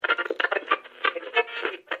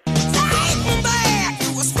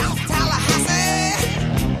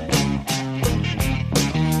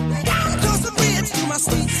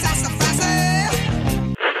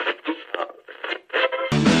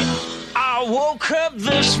woke up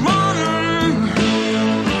this morning.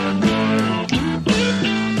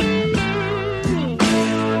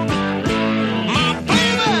 My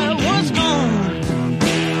baby was gone.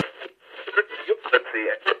 Let's see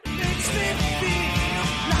it. Makes me feel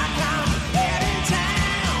like I'm head in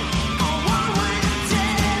town on one-way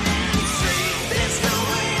train street. There's no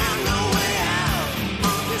way out, no way out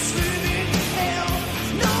of this living hell.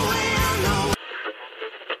 No way out, no way.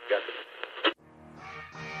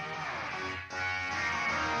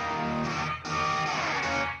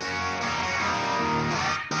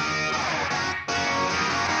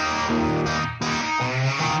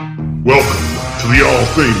 Welcome to the All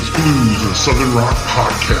Things Blues and Southern Rock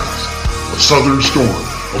Podcast, a southern storm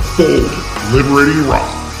of bold, liberating rock,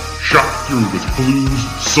 shot through with blues,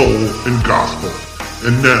 soul, and gospel.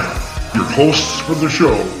 And now, your hosts for the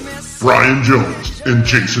show, Brian Jones and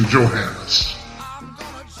Jason Johannes.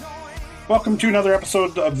 Welcome to another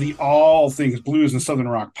episode of the All Things Blues and Southern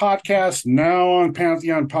Rock Podcast, now on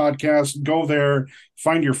Pantheon Podcast. Go there,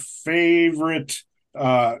 find your favorite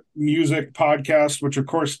music podcast, which of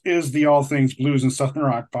course is the All Things Blues and Southern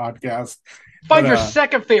Rock Podcast. Find your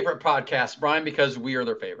second favorite podcast, Brian, because we are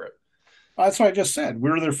their favorite. That's what I just said.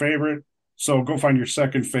 We're their favorite. So go find your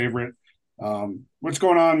second favorite. What's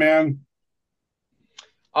going on, man?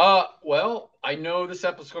 Well, I know this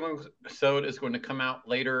episode is going to come out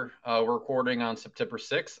later. We're recording on September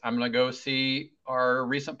 6th. I'm going to go see our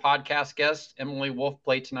recent podcast guest, Emily Wolf,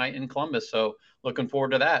 play tonight in Columbus. So looking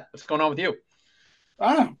forward to that. What's going on with you?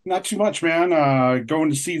 Not too much, man. Going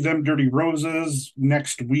to see them Dirty Roses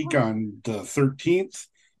next week on the 13th.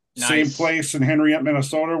 Nice. Same place in Henriette,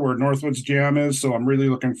 Minnesota, where Northwoods Jam is. So I'm really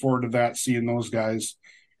looking forward to that, seeing those guys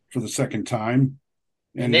for the second time.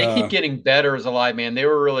 And they keep getting better as a live band. They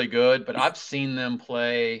were really good, but I've seen them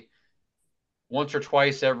play once or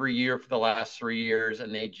twice every year for the last 3 years,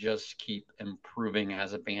 and they just keep improving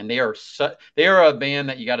as a band. They are a band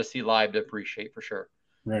that you got to see live to appreciate for sure.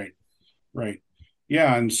 Right.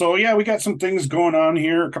 Yeah, and so, we got some things going on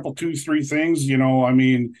here, a couple, 2-3 things,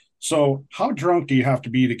 so how drunk do you have to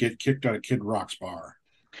be to get kicked out of Kid Rock's bar?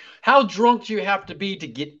 How drunk do you have to be to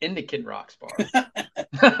get into Kid Rock's bar?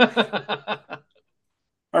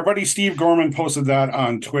 Our buddy Steve Gorman posted that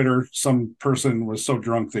on Twitter. Some person was so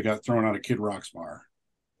drunk they got thrown out of Kid Rock's bar.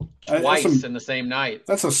 Twice in the same night.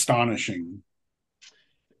 That's astonishing.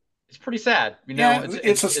 It's pretty sad.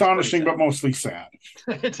 It's astonishing, but mostly sad.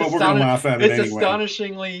 But we're going to laugh at it anyway. It's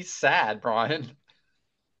astonishingly sad, Brian.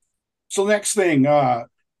 So next thing,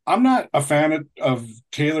 I'm not a fan of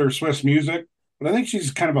Taylor Swift's music, but I think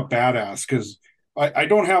she's kind of a badass because I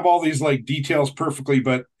don't have all these like details perfectly,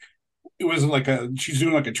 but it was like she's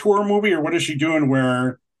doing like a tour movie, or what is she doing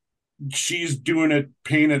where she's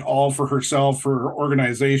paying it all for herself, for her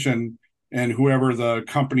organization, and whoever the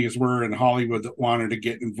companies were in Hollywood that wanted to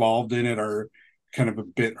get involved in it are kind of a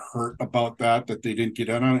bit hurt about that they didn't get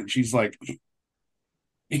in on it. And she's like,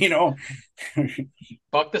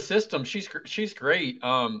 fuck the system. She's great.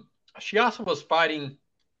 She also was fighting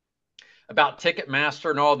about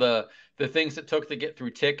Ticketmaster and all the things it took to get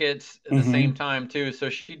through tickets at the same time too. So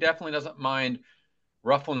she definitely doesn't mind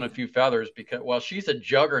ruffling a few feathers because, well, she's a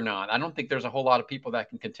juggernaut. I don't think there's a whole lot of people that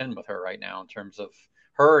can contend with her right now in terms of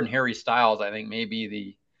her and Harry Styles. I think maybe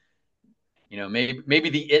the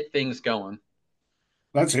it thing's going.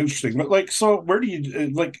 That's interesting. But so where do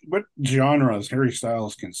you what genre is Harry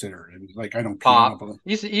Styles considered? I don't pop.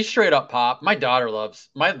 He's straight up pop. My daughter loves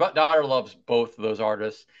both of those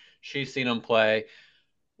artists. She's seen them play.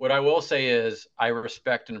 What I will say is I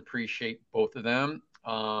respect and appreciate both of them.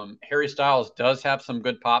 Harry Styles does have some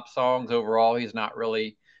good pop songs overall. He's not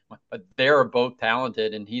really, but they're both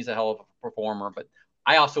talented and he's a hell of a performer. But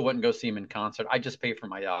I also wouldn't go see him in concert. I just pay for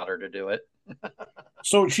my daughter to do it.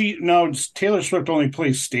 So Taylor Swift only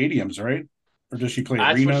plays stadiums, right? Or does she play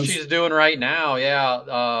arenas? That's what she's doing right now.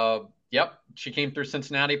 Yeah. Yep. She came through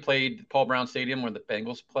Cincinnati, played Paul Brown Stadium where the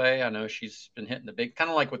Bengals play. I know she's been hitting the big, kind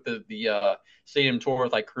of like with the stadium tour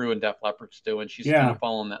with like Crew and Def Leppard's doing. She's kind of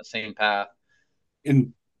following that same path.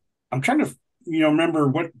 And I'm trying to,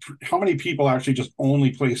 remember how many people actually just only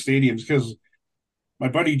play stadiums, because my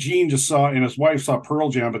buddy Gene and his wife saw Pearl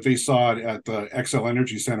Jam, but they saw it at the XL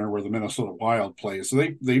Energy Center where the Minnesota Wild plays. So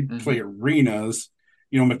they play arenas.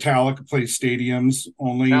 Metallica plays stadiums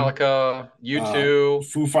only. Metallica, U2,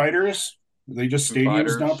 Foo Fighters. They just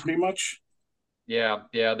stadiums now, pretty much. Yeah.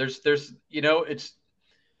 There's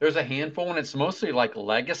a handful, and it's mostly like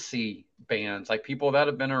legacy bands, like people that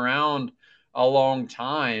have been around a long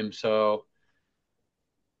time. So,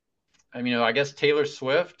 I guess Taylor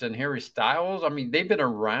Swift and Harry Styles, they've been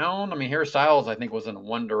around. Harry Styles, I think, was in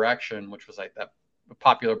One Direction, which was like that a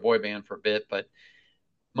popular boy band for a bit, but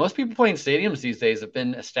most people playing stadiums these days have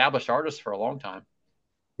been established artists for a long time.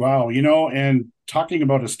 Wow, and talking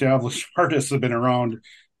about established artists have been around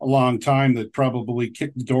a long time that probably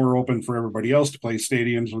kicked the door open for everybody else to play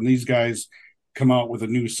stadiums when these guys come out with a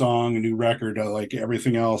new song, a new record, like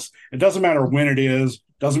everything else. It doesn't matter when it is,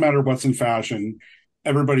 doesn't matter what's in fashion.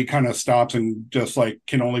 Everybody kind of stops and just like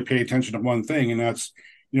can only pay attention to one thing. And that's,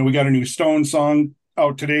 we got a new Stone song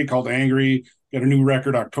out today called Angry, got a new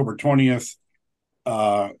record October 20th.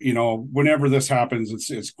 Whenever this happens,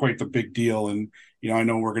 it's quite the big deal. And, I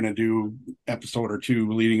know we're going to do episode or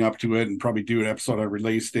two leading up to it and probably do an episode on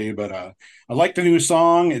release day, but I like the new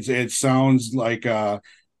song. It sounds like, the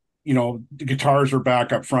guitars are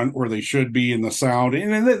back up front where they should be in the sound.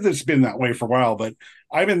 And it's been that way for a while, but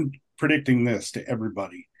I've been predicting this to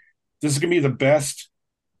everybody. This is going to be the best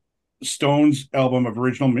Stones album of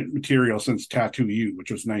original material since Tattoo You,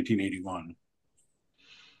 which was 1981.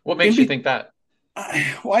 What makes you think that?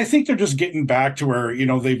 Well, I think they're just getting back to where,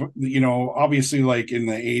 they've, obviously like in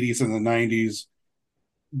the 80s and the 90s,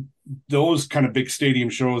 those kind of big stadium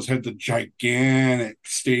shows had the gigantic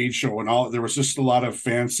stage show and all. There was just a lot of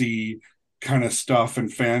fancy kind of stuff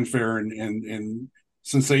and fanfare and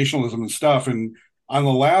sensationalism and stuff. And on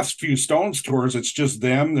the last few Stones tours, it's just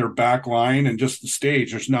them, their back line, and just the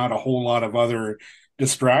stage. There's not a whole lot of other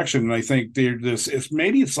distraction. And I think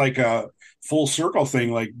it's like a full circle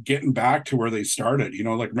thing, like getting back to where they started,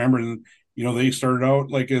 like remember, they started out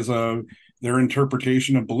like as their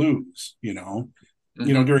interpretation of blues,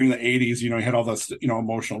 during the 80s, you had all this,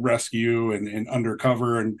 Emotional Rescue and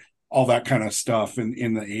Undercover and all that kind of stuff. And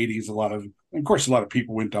in the 80s, a lot of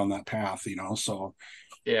people went down that path, so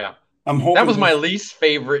yeah. I'm hoping that was my least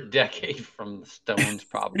favorite decade from the Stones,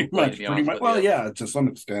 probably. pretty much. Well, yeah, to some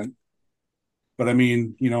extent. But I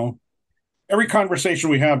mean, every conversation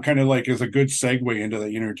we have kind of like is a good segue into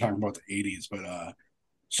that. You're talking about the 80s, but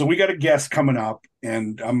so we got a guest coming up,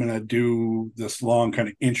 and I'm gonna do this long kind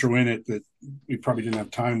of intro in it that we probably didn't have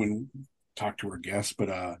time when we talked to our guest, but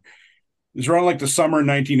it was around like the summer of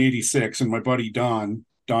 1986, and my buddy Don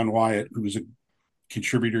Wyatt, who's a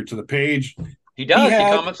contributor to the page. He does. He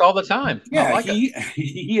comments all the time. Yeah,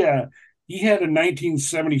 he had a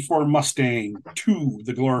 1974 Mustang II,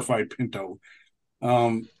 the glorified Pinto.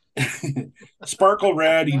 Sparkle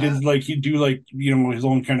red. He'd do his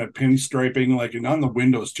own kind of pinstriping, like, and on the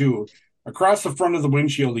windows too. Across the front of the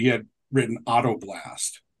windshield, he had written Auto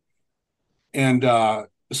Blast. And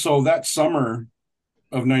so that summer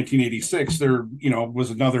of 1986, there,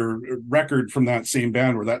 was another record from that same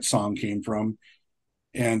band where that song came from.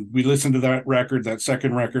 And we listened to that record, that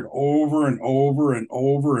second record, over and over and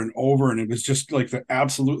over and over. And it was just like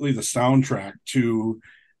absolutely the soundtrack to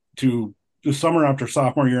the summer after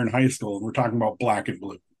sophomore year in high school. And we're talking about Black and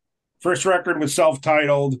Blue. First record was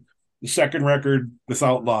self-titled. The second record,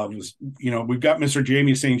 Without Love, was, we've got Mr.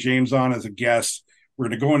 Jamie St. James on as a guest. We're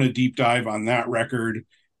going to go in a deep dive on that record.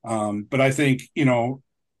 But I think,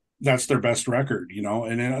 that's their best record,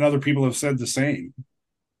 and other people have said the same.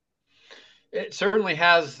 It certainly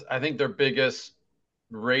has, I think, their biggest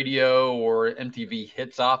radio or MTV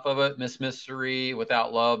hits off of it. Miss Mystery,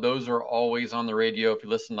 Without Love, those are always on the radio. If you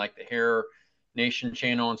listen like the Hair Nation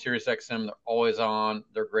channel on Sirius XM, they're always on.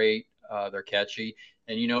 They're great. They're catchy.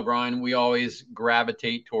 And, Brian, we always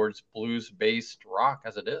gravitate towards blues-based rock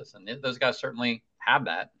as it is. And those guys certainly have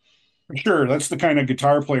that. Sure. That's the kind of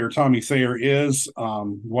guitar player Tommy Thayer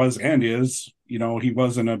was and is. He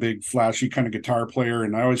wasn't a big flashy kind of guitar player.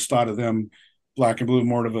 And I always thought of them, Black and Blue,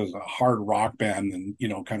 more of as a hard rock band than,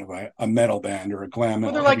 kind of a metal band or a glam.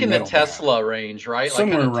 Well, they're like in the Tesla band range, right?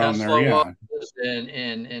 Somewhere like around Tesla there, yeah.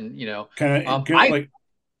 And kind of like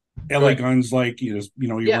LA Guns, like, you're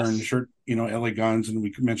yes. wearing the shirt, LA Guns, and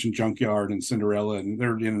we mentioned Junkyard and Cinderella, and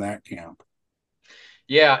they're in that camp.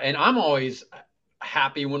 Yeah. And I'm always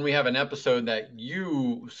happy when we have an episode that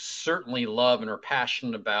you certainly love and are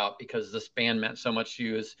passionate about, because this band meant so much to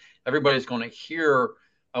you. Is everybody's going to hear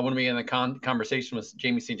when we get in the conversation with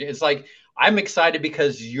Jamie C. It's like, I'm excited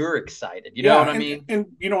because you're excited. You know what I mean? And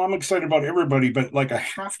I'm excited about everybody, but like, I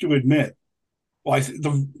have to admit,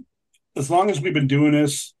 as long as we've been doing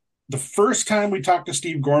this, the first time we talked to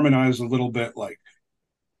Steve Gorman, I was a little bit like,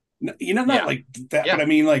 not like that, but I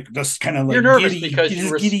mean, like, just kind of like, you're nervous because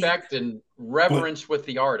you respect and reverence with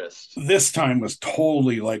the artist. This time was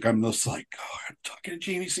totally like, I'm just like, oh, I'm talking to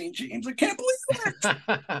Jamie St. James. I can't believe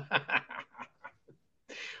it.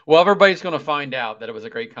 Well, everybody's going to find out that it was a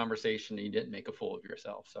great conversation and you didn't make a fool of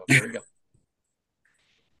yourself. So there you go.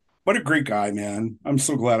 What a great guy, man. I'm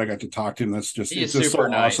so glad I got to talk to him. It's just so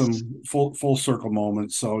nice. Awesome. Full circle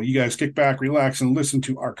moment. So you guys kick back, relax, and listen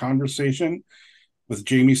to our conversation with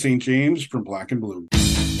Jamie St. James from Black and Blue.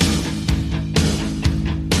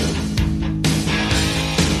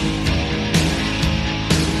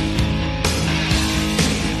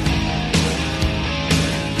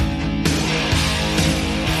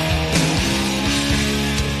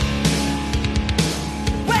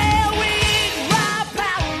 Well, we eat raw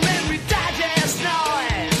power and we digest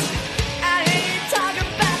noise. I ain't talking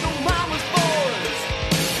about no mama's boys.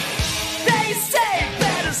 They say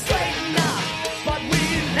better straighten up, but we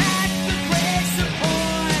lack the grace of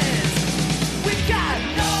poise. We got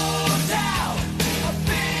no doubt, a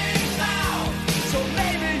big mouth, so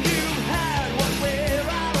maybe you heard what we're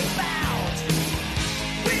all about.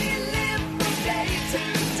 We live from day to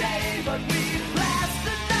day, but we blast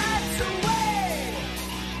the nights away.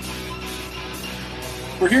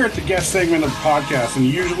 We're here at the guest segment of the podcast, and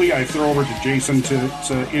usually I throw over to Jason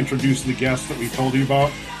to introduce the guest that we told you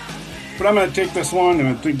about. But I'm going to take this one, and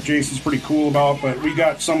I think Jason's pretty cool about. But we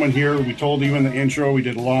got someone here. We told you in the intro. We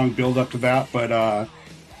did a long build up to that. But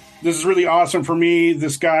this is really awesome for me.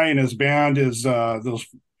 This guy and his band is those,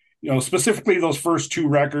 specifically those first two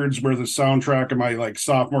records were the soundtrack of my like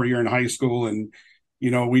sophomore year in high school, and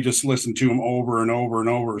we just listened to them over and over and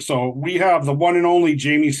over. So we have the one and only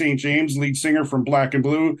Jamie St. James, lead singer from Black and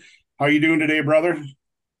Blue. How you doing today, brother?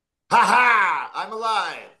 Ha ha! I'm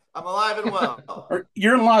alive. I'm alive and well.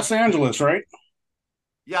 You're in Los Angeles, right?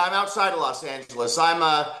 Yeah, I'm outside of Los Angeles. I'm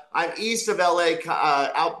east of LA,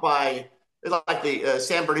 out by like the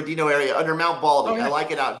San Bernardino area under Mount Baldy. Oh, yeah. I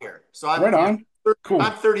like it out here. So I'm Right on. Cool.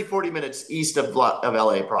 I'm 30, 40 minutes east of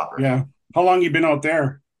LA proper. Yeah. How long you been out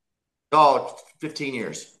there? Oh, 15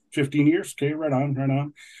 years. 15 years. Okay, right on, right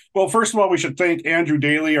on. Well, first of all, we should thank Andrew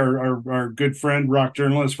Daly, our good friend, rock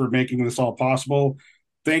journalist, for making this all possible.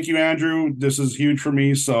 Thank you, Andrew. This is huge for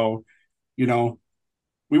me. So, we want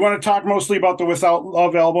to talk mostly about the Without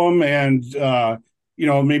Love album and,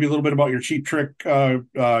 maybe a little bit about your Cheap Trick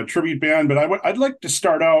tribute band. But I'd like to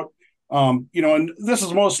start out, and this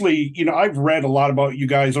is mostly, I've read a lot about you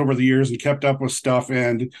guys over the years and kept up with stuff.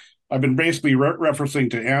 And I've been basically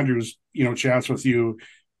referencing to Andrew's, chats with you.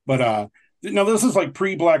 But this is like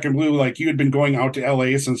pre-Black and Blue. Like you had been going out to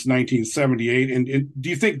LA since 1978. And do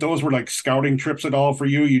you think those were like scouting trips at all for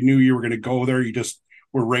you? You knew you were going to go there. You just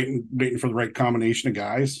were waiting for the right combination of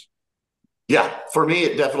guys. Yeah, for me,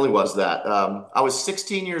 it definitely was that. I was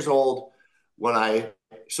 16 years old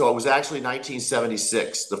so it was actually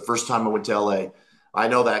 1976, the first time I went to LA. I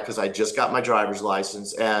know that because I just got my driver's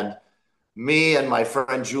license, and me and my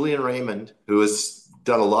friend Julian Raymond, who has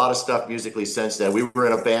done a lot of stuff musically since then. We were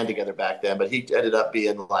in a band together back then, but he ended up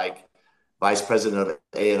being like vice president of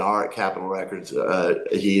A&R at Capitol Records.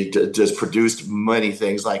 He just produced many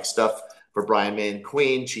things like stuff for Brian May and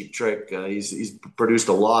Queen, Cheap Trick. He's produced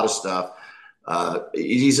a lot of stuff.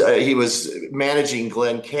 He was managing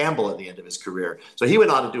Glenn Campbell at the end of his career. So he went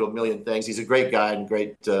on to do a million things. He's a great guy and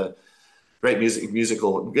great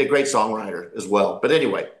songwriter as well. But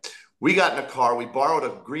anyway, we got in a car. We borrowed a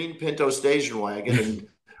green Pinto station wagon, and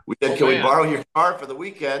we said, "Can we borrow your car for the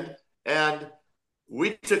weekend?" And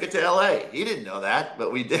we took it to LA. He didn't know that,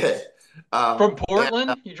 but we did. From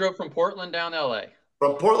Portland? You drove from Portland down to LA?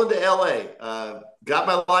 From Portland to LA. Got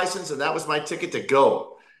my license, and that was my ticket to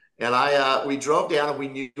go. And we drove down, and we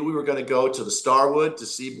knew we were going to go to the Starwood to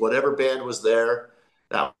see whatever band was there.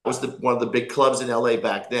 That was one of the big clubs in LA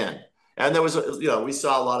back then. And there was, we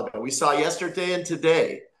saw a lot of it. We saw Yesterday and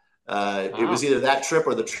Today. It was either that trip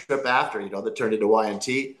or the trip after, that turned into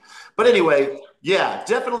Y&T. But anyway, yeah,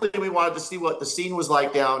 definitely we wanted to see what the scene was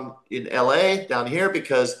like down in LA, down here,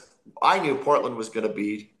 because I knew Portland was going to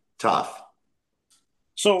be tough.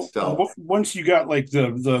 So once you got like the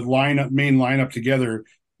main lineup together,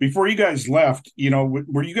 before you guys left,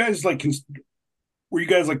 were you guys like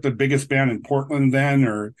the biggest band in Portland then,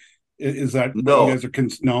 or is that no? You guys are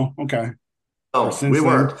no, okay. No, we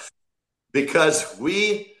weren't, because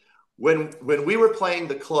when we were playing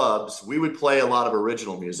the clubs, we would play a lot of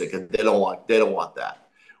original music, and they don't want that.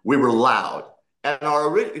 We were loud, and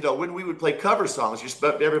when we would play cover songs,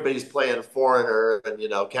 everybody's playing Foreigner and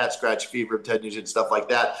Cat Scratch Fever, Ted Nugent, stuff like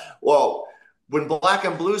that. Well, when Black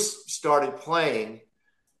and Blue started playing,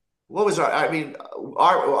 what was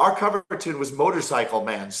our cover tune was Motorcycle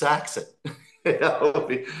Man, Saxon.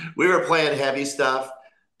 We were playing heavy stuff.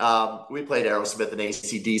 We played Aerosmith and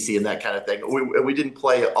AC/DC and that kind of thing. We didn't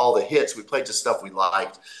play all the hits. We played just stuff we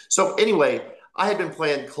liked. So anyway, I had been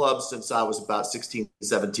playing clubs since I was about 16,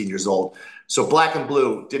 17 years old. So Black and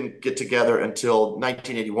Blue didn't get together until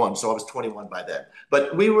 1981. So I was 21 by then.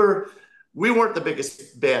 But we were we weren't the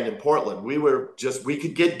biggest band in Portland. We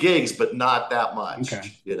could get gigs, but not that much, Okay.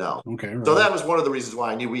 you know? Okay. Right. So that was one of the reasons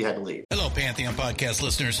why I knew we had to leave. Hello, Pantheon Podcast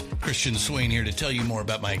listeners. Christian Swain here to tell you more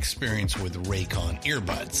about my experience with Raycon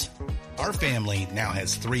earbuds. Our family now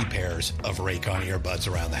has 3 pairs of Raycon earbuds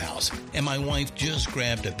around the house, and my wife just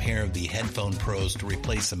grabbed a pair of the Headphone Pros to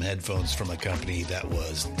replace some headphones from a company that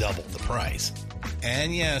was double the price.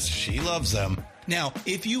 And yes, she loves them. Now,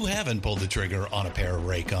 if you haven't pulled the trigger on a pair of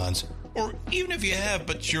Raycons, or even if you have,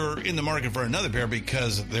 but you're in the market for another pair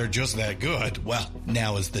because they're just that good, well,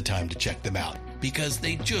 now is the time to check them out, because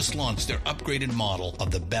they just launched their upgraded model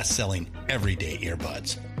of the best-selling everyday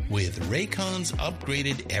earbuds. With Raycon's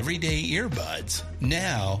upgraded everyday earbuds,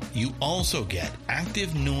 now you also get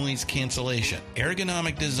active noise cancellation,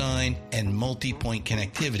 ergonomic design, and multi-point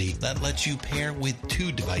connectivity that lets you pair with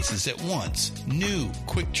 2 devices at once. New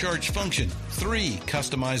quick charge function, 3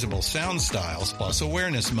 customizable sound styles, plus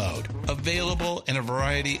awareness mode. Available in a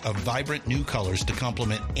variety of vibrant new colors to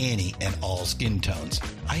complement any and all skin tones.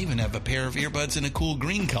 I even have a pair of earbuds in a cool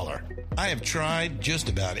green color. I have tried just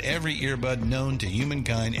about every earbud known to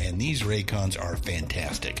humankind, and these Raycons are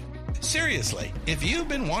fantastic. Seriously, if you've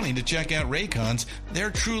been wanting to check out Raycons, there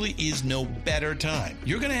truly is no better time.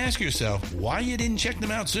 You're going to ask yourself why you didn't check them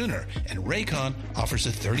out sooner, and Raycon offers a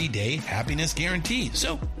 30-day happiness guarantee.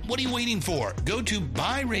 So what are you waiting for? Go to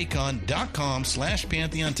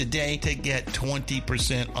buyraycon.com/Pantheon today to get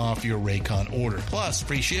 20% off your Raycon order, plus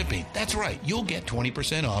free shipping. That's right, you'll get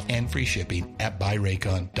 20% off and free shipping at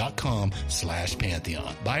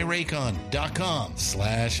buyraycon.com/Pantheon.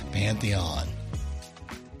 buyraycon.com/Pantheon.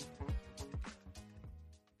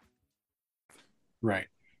 Right.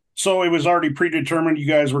 So it was already predetermined you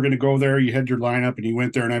guys were going to go there. You had your lineup and you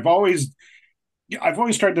went there. And I've always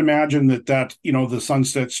tried to imagine that, the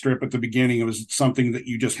Sunset Strip at the beginning, it was something that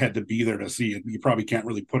you just had to be there to see it. You probably can't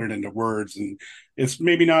really put it into words. And it's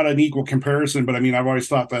maybe not an equal comparison, but I mean, I've always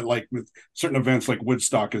thought that, like with certain events like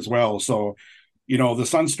Woodstock as well. So,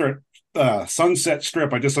 the Sunset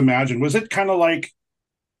Strip, I just imagine, was it kind of like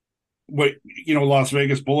what Las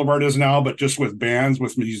Vegas Boulevard is now, but just with bands,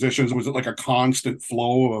 with musicians? Was it like a constant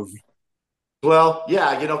flow of? Well,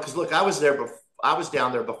 yeah, because look, I was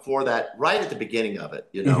down there before that, right at the beginning of it,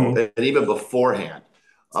 and even beforehand.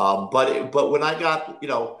 But when I got,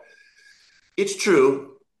 it's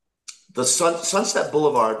true, the Sunset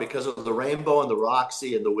Boulevard, because of the Rainbow and the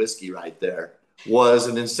Roxy and the whiskey right there, was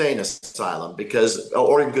an insane asylum, because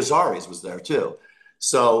Oregon Gazzari's was there too.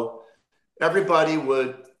 So everybody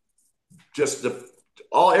would just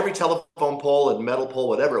every telephone pole and metal pole,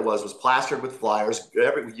 whatever it was plastered with flyers.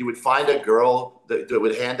 You would find a girl that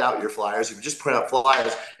would hand out your flyers. You would just print out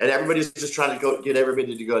flyers, and everybody's just trying to get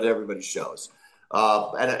everybody to go to everybody's shows.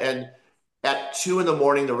 And at 2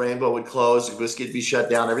 a.m, the Rainbow would close, the whiskey would be shut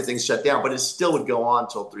down, everything's shut down, but it still would go on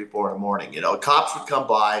until 3, 4 a.m. Cops would come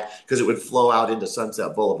by because it would flow out into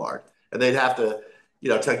Sunset Boulevard, and they'd have to,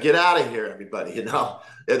 to get out of here, everybody, and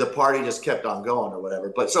the party just kept on going or whatever.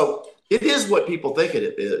 But so it is what people think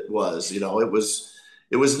it was. It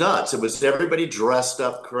was nuts. It was everybody dressed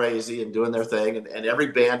up crazy and doing their thing, and every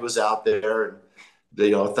band was out there, and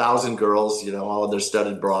 1,000 girls, all in their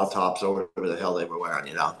studded bra tops or whatever the hell they were wearing.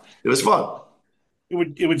 It was fun.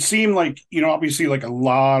 It would seem like, obviously, like a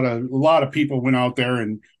lot of people went out there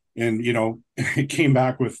and came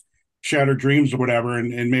back with shattered dreams or whatever,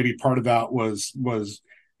 and maybe part of that was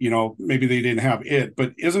maybe they didn't have it.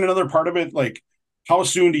 But isn't another part of it, like, how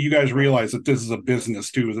soon do you guys realize that this is a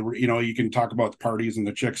business too? You can talk about the parties and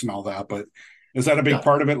the chicks and all that, but is that a big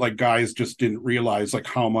part of it? Like, guys just didn't realize like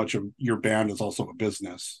how much of your band is also a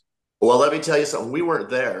business. Well, let me tell you something. We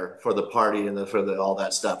weren't there for the party and for all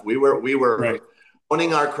that stuff. We were right.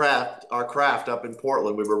 Owning our craft up in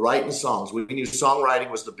Portland. We were writing songs. We knew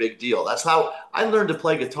songwriting was the big deal. That's how I learned to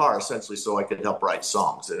play guitar, essentially, so I could help write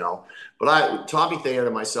songs, But Tommy Thayer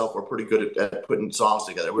and myself were pretty good at putting songs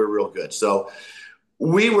together. We were real good. So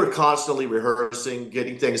we were constantly rehearsing,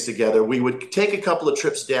 getting things together. We would take a couple of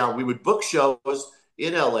trips down. We would book shows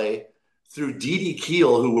in LA through Dee Dee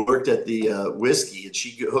Keel, who worked at the Whiskey, and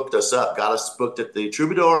she hooked us up, got us booked at the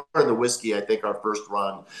Troubadour and the Whiskey. I think our first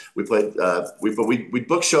run, we played. We'd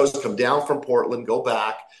book shows, come down from Portland, go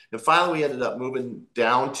back, and finally we ended up moving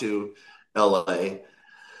down to LA.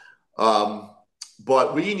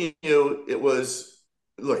 But we knew it was.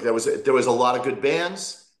 Look, there was a lot of good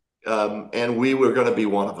bands, and we were going to be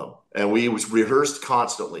one of them. And we rehearsed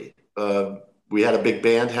constantly. We had a big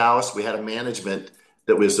band house. We had a management.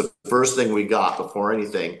 That was the first thing we got before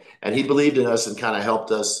anything. And he believed in us and kind of helped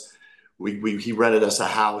us he rented us a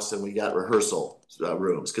house and we got rehearsal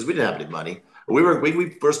rooms because we didn't have any money. When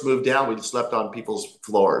we first moved down, we slept on people's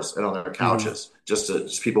floors and on their couches,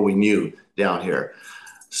 just people we knew down here.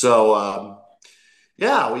 So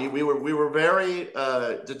yeah, we were very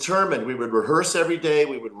determined. We would rehearse every day.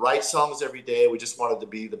 We would write songs every day. We just wanted to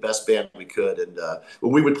be the best band we could, and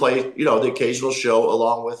we would play, the occasional show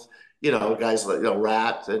along with, guys like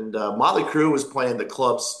Rat and Motley Crue was playing the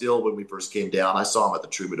clubs still when we first came down. I saw them at the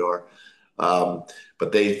Troubadour,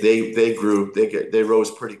 but they grew. They rose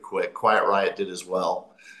pretty quick. Quiet Riot did as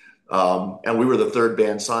well, and we were the third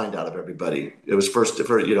band signed out of everybody. It was first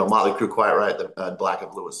for Motley Crue, Quiet Riot, Black and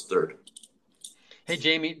Blue was third. Hey,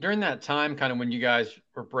 Jamie, during that time, kind of when you guys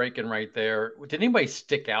were breaking right there, did anybody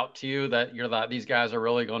stick out to you that you're like, these guys are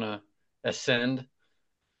really going to ascend?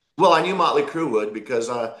 Well, I knew Motley Crue would because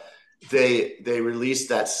they released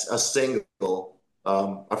a single.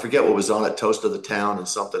 I forget what was on it, Toast of the Town and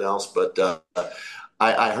something else, but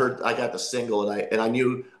I heard, I got the single and I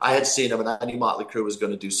knew I had seen them and I knew Motley Crue was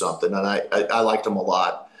going to do something, and I liked them a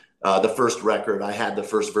lot. The first record, I had the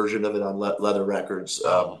first version of it on Leather Records.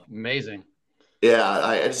 Amazing.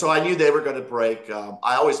 Yeah, and so I knew they were going to break.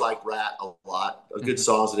 I always liked Rat a lot. Good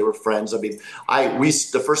songs, and they were friends. I mean,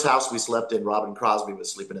 the first house we slept in, Robin Crosby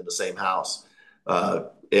was sleeping in the same house,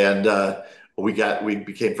 and we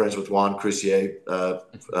became friends with Juan Crucier.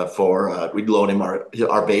 We'd loan him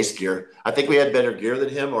our bass gear. I think we had better gear than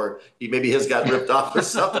him, or maybe his got ripped off or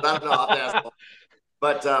something. I don't know. I'll have to ask him.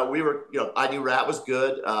 But we were, I knew Rat was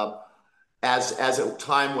good. As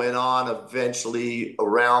time went on, eventually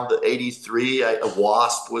around the 83, a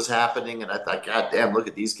Wasp was happening, and I thought, God damn, look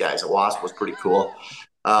at these guys. A Wasp was pretty cool.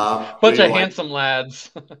 Bunch of handsome lads.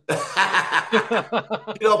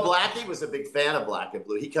 Blackie was a big fan of Black and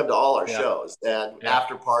Blue. He'd come to all our shows, and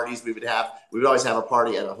after parties, we would always have a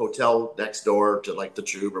party at a hotel next door to like the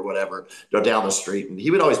Troupe or whatever, down the street, and he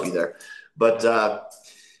would always be there. But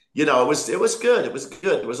it was good. It was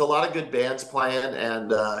good. There was a lot of good bands playing,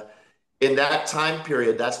 and in that time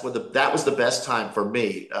period, that was the best time for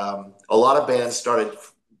me. A lot of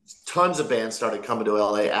tons of bands started coming to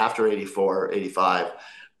LA after 84, 85.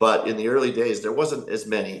 But in the early days, there wasn't as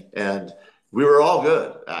many. And we were all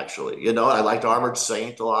good, actually. I liked Armored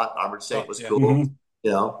Saint a lot. Armored Saint was cool. Mm-hmm. A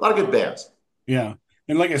lot of good bands. Yeah.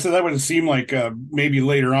 And like I said, that would seem like maybe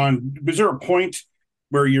later on, was there a point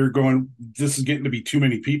where you're going, this is getting to be too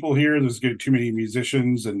many people here? This is getting too many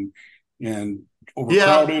musicians and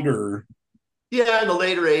overcrowded or? Yeah, in the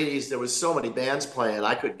later 80s, there was so many bands playing,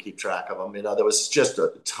 I couldn't keep track of them. There was just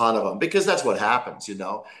a ton of them because that's what happens, and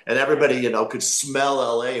everybody, could smell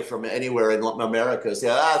LA from anywhere in America. Say,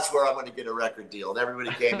 that's where I'm going to get a record deal. And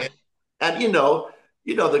everybody came in, and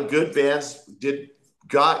the good bands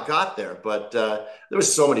got there, but there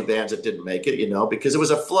was so many bands that didn't make it, because it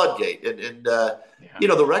was a floodgate, and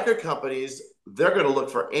the record companies, they're going to look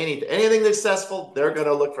for anything successful. They're going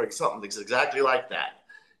to look for something that's exactly like that.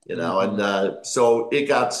 And so it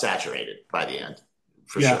got saturated by the end,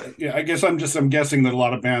 for sure. Yeah, I guess I'm guessing that a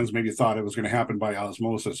lot of bands maybe thought it was going to happen by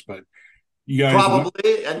osmosis, but you guys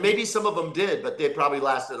probably, and maybe some of them did, but they probably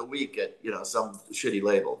lasted a week at some shitty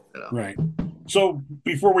label. Right. So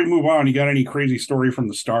before we move on, you got any crazy story from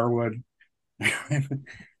the Starwood?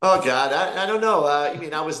 Oh God, I don't know.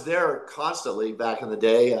 I was there constantly back in the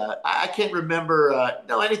day. I can't remember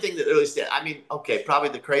anything that really probably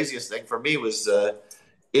the craziest thing for me was.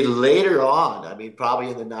 Later on, probably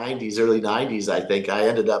in the 90s, early 90s, I think I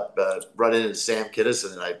ended up running into Sam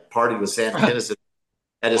Kinison, and I partied with Sam Kinison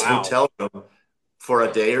at his hotel room for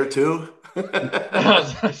a day or two.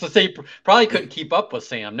 So you probably couldn't keep up with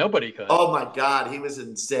Sam. Nobody could. Oh my God, he was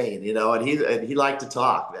insane, and he liked to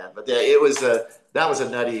talk, man. But that was a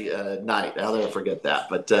nutty night. I'll never forget that.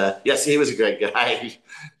 But yes, he was a great guy. He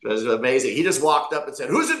was amazing. He just walked up and said,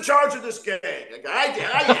 "Who's in charge of this gang?"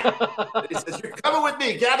 I am. He says, "You're coming with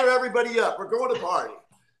me. Gather everybody up. We're going to party."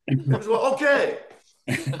 I was, well, okay.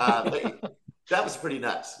 That was pretty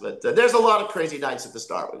nuts. But there's a lot of crazy nights at the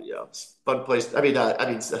Starwood. It's a fun place. Rainbow.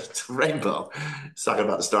 I was talking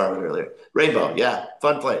about the Starwood earlier. Rainbow, yeah,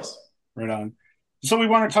 fun place. Right on. So we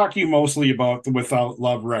want to talk to you mostly about the Without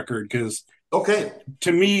Love record because. Okay.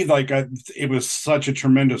 To me, it was such a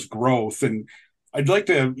tremendous growth, and I'd like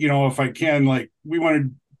to, if I can, we want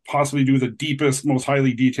to possibly do the deepest, most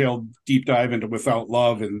highly detailed deep dive into Without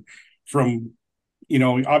Love, and from,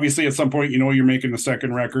 obviously at some point, you're making the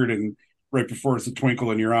second record, and right before it's a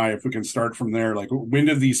twinkle in your eye. If we can start from there, when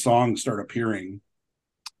did these songs start appearing?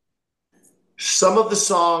 Some of the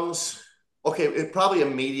songs, it probably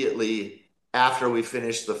immediately. After we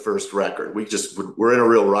finished the first record, we're in a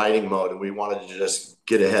real writing mode, and we wanted to just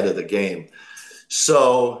get ahead of the game.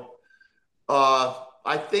 So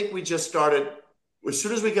I think we just started as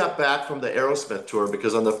soon as we got back from the Aerosmith tour,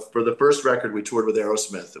 because for the first record we toured with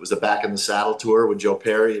Aerosmith. It was a Back in the Saddle tour when Joe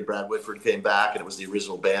Perry and Brad Whitford came back, and it was the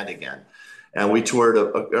original band again. And we toured,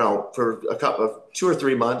 for a couple of 2 or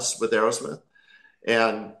 3 months with Aerosmith.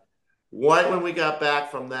 And right when we got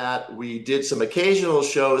back from that, we did some occasional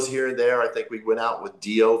shows here and there. I think we went out with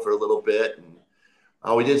Dio for a little bit,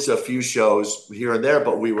 and we did a few shows here and there,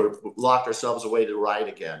 but we locked ourselves away to write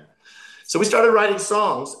again. So we started writing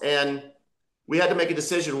songs, and we had to make a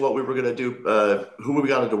decision what we were going to do, who we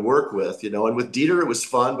wanted to work with, And with Dieter, it was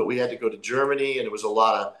fun, but we had to go to Germany, and it was a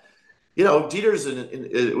lot of, Dieter is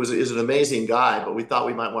an amazing guy, but we thought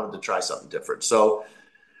we might want him to try something different. So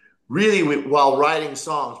really, while writing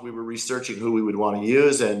songs, we were researching who we would want to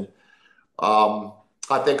use, and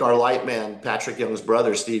I think our light man, Patrick Young's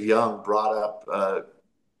brother, Steve Young, brought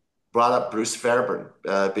up Bruce Fairbairn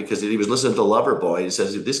because he was listening to Loverboy. He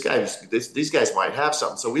says these guys might have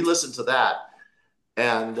something. So we listened to that,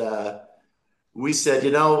 and we said,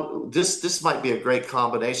 this might be a great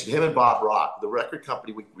combination. Him and Bob Rock, the record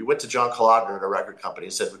company. We went to John Kalodner at a record company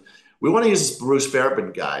and said, we want to use this Bruce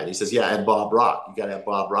Fairbairn guy, and he says, yeah, and Bob Rock. You got to have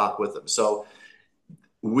Bob Rock with him. So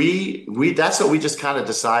we that's what we just kind of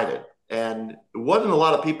decided, and it wasn't a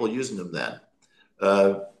lot of people using them then.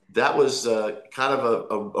 That was kind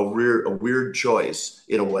of a weird choice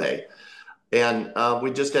in a way. And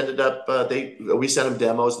we just ended up, we sent them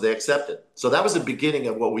demos, they accepted. So that was the beginning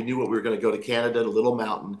of what we knew, what we were going to go to Canada, to Little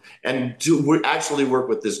Mountain, and actually work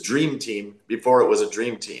with this dream team before it was a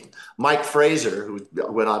dream team. Mike Fraser, who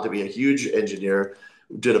went on to be a huge engineer,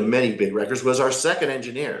 did many big records, was our second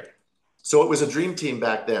engineer. So it was a dream team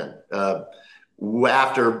back then.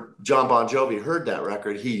 After John Bon Jovi heard that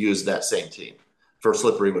record, he used that same team for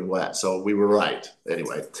Slippery When Wet. So we were right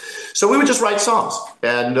anyway. So we would just write songs.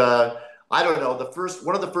 And I don't know,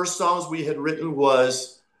 one of the first songs we had written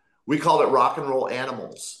we called it Rock and Roll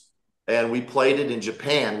Animals. And we played it in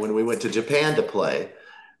Japan when we went to Japan to play.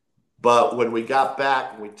 But when we got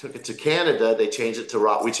back and we took it to Canada, we changed it to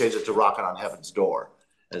Rockin' on Heaven's Door.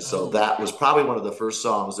 And so that was probably one of the first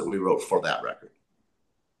songs that we wrote for that record.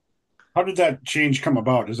 How did that change come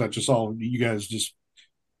about? Is that just all you guys just...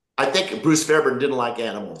 I think Bruce Fairbairn didn't like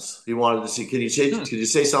animals. He wanted to see, can you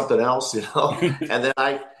say something else, And then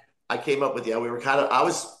I came up with,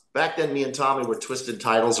 back then me and Tommy were twisting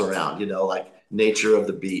titles around, like Nature of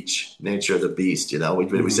the Beach, Nature of the Beast,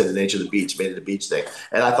 we said the Nature of the Beach, made it a beach thing.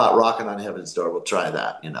 And I thought Rockin' on Heaven's Door, we'll try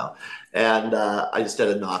that, And instead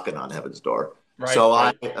of Knocking on Heaven's Door. Right, so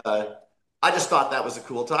right. I just thought that was a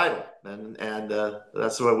cool title, and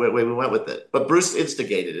that's the way we went with it. But Bruce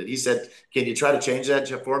instigated it. He said, "Can you try to change that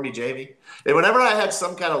for me, Jamie?" And whenever I had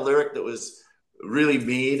some kind of lyric that was really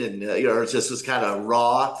mean and or just was kind of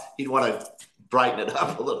raw, he'd want to brighten it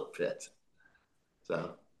up a little bit.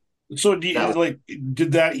 So do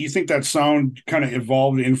you think that sound kind of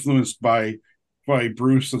evolved, influenced by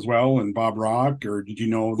Bruce as well and Bob Rock, or did you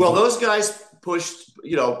know? Well, those guys pushed,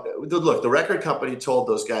 look, the record company told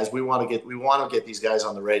those guys, we want to get these guys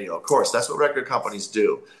on the radio. Of course, that's what record companies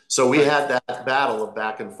do. So we had that battle of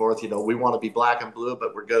back and forth, we want to be black and blue,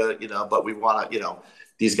 but we're going to, but we want to,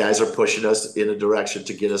 these guys are pushing us in a direction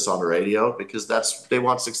to get us on the radio because they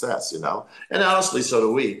want success, and honestly, so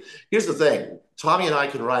do we. Here's the thing. Tommy and I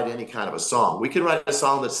can write any kind of a song. We can write a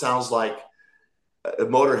song that sounds like a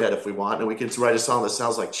Motorhead if we want, and we can write a song that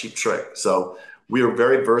sounds like Cheap Trick. So we are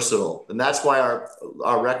very versatile, and that's why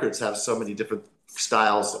our records have so many different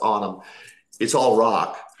styles on them. It's all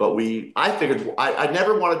rock, but I figured I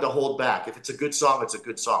never wanted to hold back. If it's a good song, it's a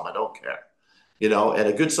good song. I don't care, And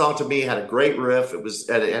a good song to me had a great riff. It was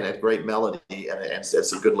and a great melody and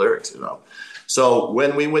some good lyrics, So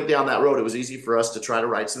when we went down that road, it was easy for us to try to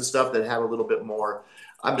write some stuff that had a little bit more.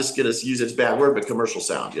 I'm just gonna use it's a bad word, but commercial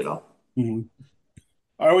sound, Mm-hmm.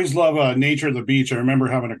 I always love Nature of the Beach. I remember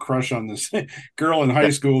having a crush on this girl in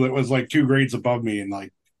high school that was like 2 grades above me, and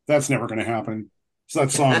like that's never going to happen. So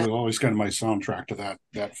that song was always kind of my soundtrack to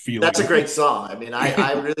that feeling. That's a great song. I mean,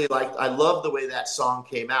 I really I love the way that song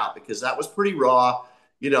came out because that was pretty raw.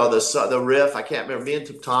 The riff. I can't remember. Me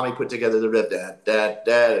and Tommy put together the riff. Da da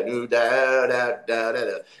da da da da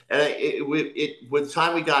da. And with the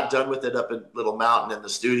time we got done with it up in Little Mountain in the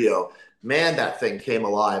studio, man, that thing came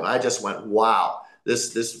alive. I just went, wow.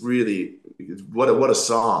 This really, what a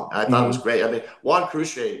song. I thought it was great. I mean, Juan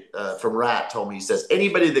Cruce from Rat told me, he says,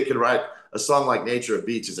 anybody that can write a song like Nature of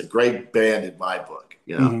Beach is a great band in my book.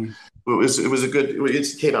 It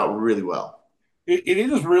came out really well. It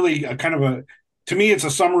is really to me, it's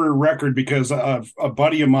a summer record because a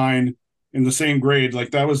buddy of mine in the same grade,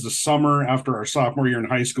 like that was the summer after our sophomore year in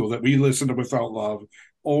high school that we listened to Without Love.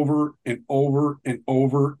 over and over and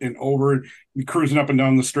over and over. We cruising up and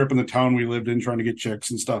down the strip in the town we lived in, trying to get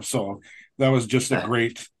chicks and stuff. So that was just a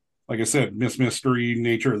great, like I said, Miss Mystery,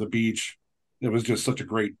 Nature of the Beach. It was just such a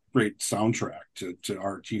great soundtrack to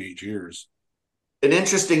our teenage years. An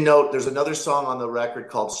interesting note, there's another song on the record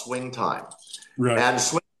called Swing Time. Right. And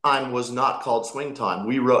Swing Time was not called Swing Time.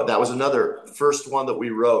 That was another first one that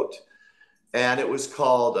we wrote. And it was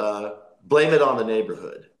called Blame It on the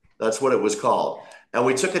Neighborhood. That's what it was called. And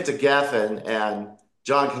we took it to Geffen, and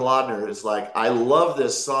John Kalodner is like, I love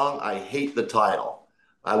this song. I hate the title.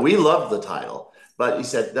 We love the title. But he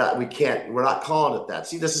said that we're not calling it that.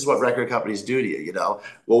 See, this is what record companies do to you, you know.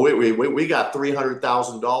 Well, we got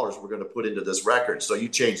 $300,000 we're going to put into this record, so you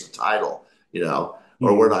change the title, you know,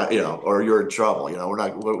 or we're not, you know, or you're in trouble, you know.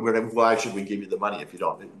 Why should we give you the money if you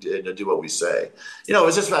don't do what we say? You know, it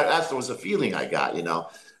was just that was a feeling I got, you know.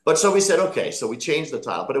 But so we said, okay, so we changed the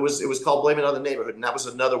title, but it was called Blame It on the Neighborhood, and that was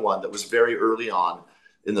another one that was very early on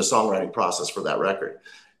in the songwriting process for that record.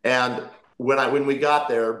 And when we got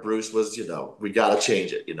there, Bruce was, you know, we got to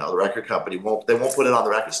change it. You know, the record company won't put it on the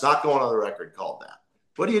record. It's not going on the record called that.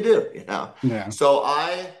 What do? You know? Yeah. So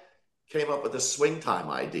I came up with a Swing Time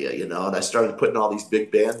idea, you know, and I started putting all these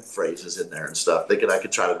big band phrases in there and stuff, thinking I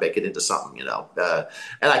could try to make it into something, you know.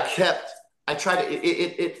 And I tried to,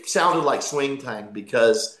 it sounded like Swing Time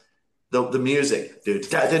because the music, I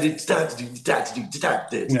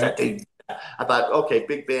thought, okay,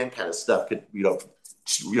 big band kind of stuff could, you know,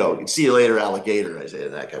 see you later, alligator, I say,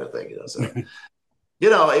 that kind of thing, you know. So, you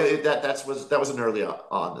know, that was an early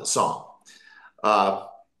on song. I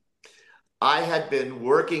had been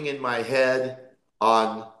working in my head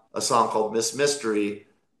on a song called Miss Mystery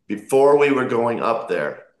before we were going up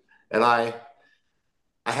there, and I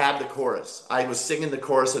had the chorus. I was singing the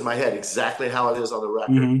chorus in my head exactly how it is on the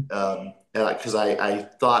record. Mm-hmm. Because I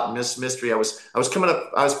thought Miss Mystery. I was coming up.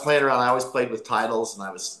 I was playing around. I always played with titles, and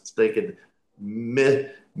I was thinking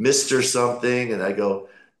Mr. something, and I go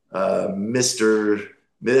Mr.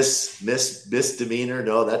 Miss Demeanor.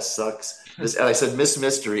 No, that sucks. And I said Miss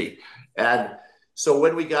Mystery, and so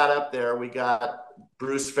when we got up there, we got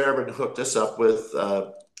Bruce Fairbairn hooked us up with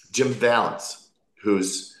Jim Valance,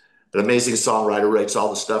 who's an amazing songwriter, writes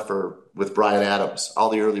all the stuff with Bryan Adams, all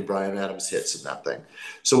the early Bryan Adams hits and that thing.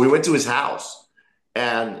 So we went to his house,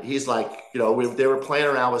 and he's like, you know, they were playing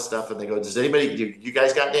around with stuff, and they go, does anybody, you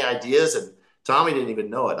guys got any ideas? And Tommy didn't even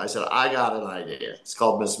know it. I said, I got an idea. It's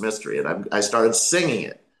called Miss Mystery. And I started singing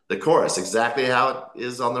it, the chorus, exactly how it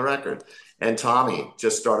is on the record. And Tommy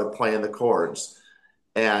just started playing the chords.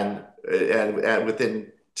 And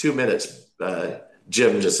within 2 minutes,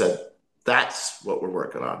 Jim just said, that's what we're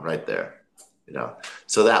working on right there. You know,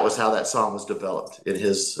 so that was how that song was developed in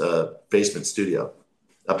his basement studio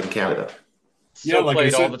up in Canada. Still like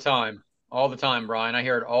played all the time, Brian. I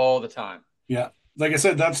hear it all the time. Yeah. Like I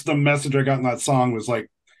said, that's the message I got in that song was like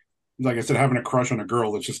I said, having a crush on a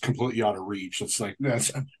girl that's just completely out of reach. It's like,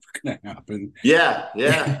 that's never going to happen. Yeah.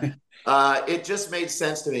 It just made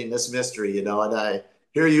sense to me, Miss Mystery, you know, and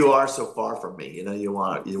here you are so far from me, you know, you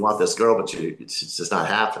want this girl, but it's just not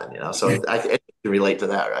happening, you know, so I can relate to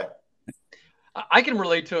that, right? I can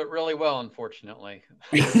relate to it really well, unfortunately.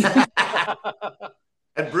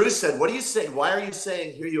 And Bruce said, what are you saying? Why are you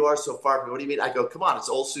saying here you are so far from me? What do you mean? I go, come on, it's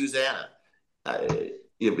old Susanna.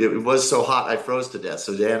 It was so hot I froze to death.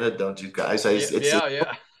 Susanna, don't you guys?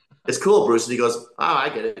 It's cool, Bruce. And he goes, oh, I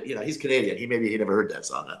get it. You know, he's Canadian. He never heard that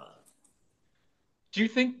song. Do you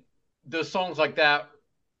think the songs like that,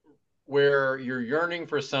 where you're yearning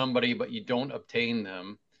for somebody but you don't obtain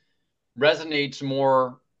them, resonates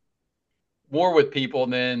more with people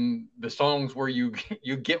than the songs where you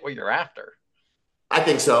get what you're after? I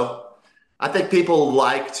think so. I think people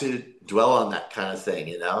like to dwell on that kind of thing,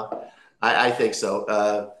 you know. I think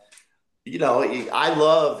so. You know, I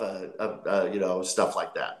love you know, stuff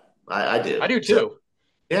like that. I do. I do too. So,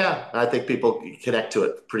 yeah, I think people connect to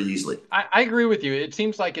it pretty easily. I agree with you. It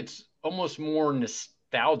seems like it's almost more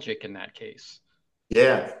nostalgic in that case.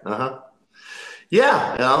 Yeah.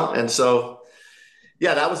 Yeah. You know, and so,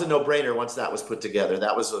 yeah, that was a no-brainer once that was put together.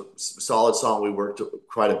 That was a solid song we worked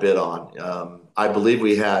quite a bit on. I believe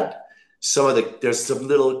we had there's some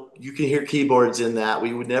little, you can hear keyboards in that.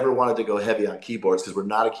 We would never wanted to go heavy on keyboards because we're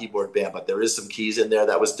not a keyboard band, but there is some keys in there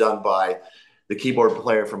that was done by the keyboard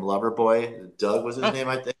player from Loverboy. Doug was his name,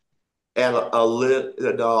 I think. And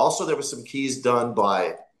also there was some keys done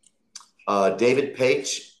by David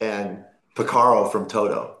Paich and Picaro from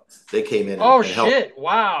Toto. They came in. And shit.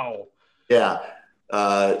 Wow. Yeah.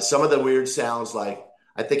 Some of the weird sounds, like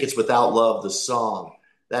I think it's Without Love, the song.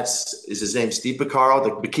 Is his name Steve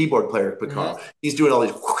Picaro, the keyboard player Picaro. Mm-hmm. He's doing all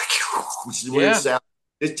these weird sounds.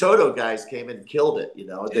 His Toto guys came and killed it. You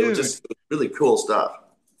know, they were Dude, just really cool stuff.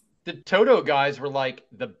 the Toto guys were like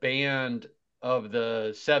the band of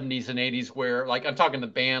the 70s and 80s where like I'm talking the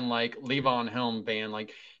band like Levon Helm band.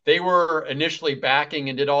 Like they were initially backing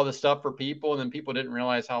and did all this stuff for people, and then people didn't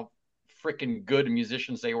realize how freaking good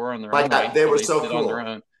musicians they were on their My own God, they until were they so did it on their cool.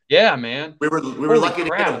 own. Yeah, man. We were Holy lucky to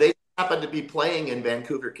get them. crap. They happened to be playing in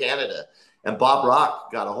Vancouver, Canada, and Bob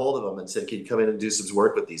Rock got a hold of them and said, "Can you come in and do some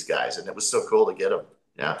work with these guys?" And it was so cool to get them.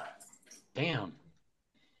 Yeah. Damn.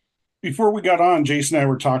 Before we got on, Jason and I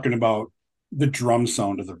were talking about the drum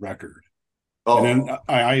sound of the record. Oh, And then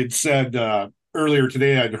I had said earlier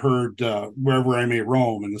today I'd heard Wherever I May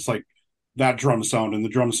Roam, and it's like that drum sound and the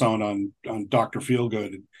drum sound on Dr.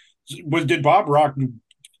 Feelgood. Did Bob Rock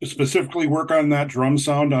specifically work on that drum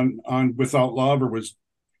sound on Without Love, or was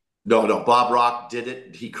no. Bob Rock did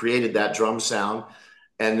it. He created that drum sound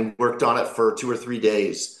and worked on it for 2 or 3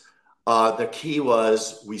 days. The key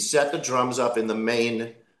was we set the drums up in the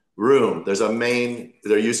main room.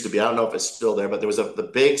 There used to be, I don't know if it's still there, but there was the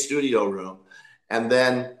big studio room. And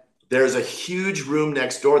then there's a huge room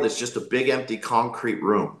next door that's just a big empty concrete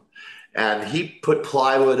room. And he put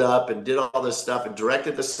plywood up and did all this stuff and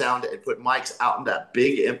directed the sound and put mics out in that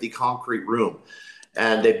big empty concrete room.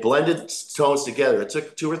 And they blended tones together. It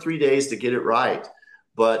took 2 or 3 days to get it right,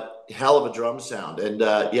 but hell of a drum sound. And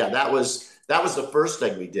yeah, that was the first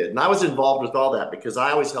thing we did. And I was involved with all that because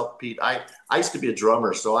I always helped Pete. I used to be a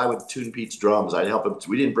drummer, so I would tune Pete's drums. I'd help him.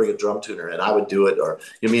 We didn't bring a drum tuner in. I would do it, or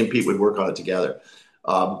me and Pete would work on it together.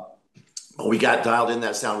 We got dialed in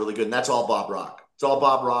that sound really good, and that's all Bob Rock. It's all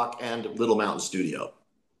Bob Rock and Little Mountain Studio.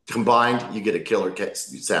 Combined, you get a killer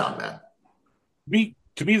sound, man.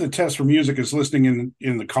 to me the test for music is listening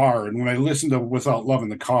in the car, and when I listen to Without Love in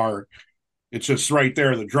the car, it's just right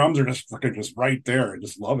there. The drums are just fucking just right there. I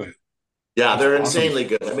just love it. Yeah, It's they're awesome. insanely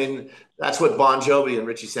good. I mean, that's what Bon Jovi and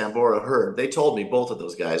Richie Sambora heard. They told me, both of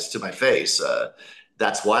those guys, to my face.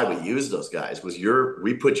 That's why we used those guys.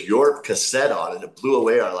 We put your cassette on and it blew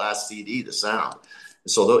away our last CD, the sound.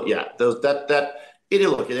 So it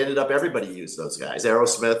ended up, everybody used those guys.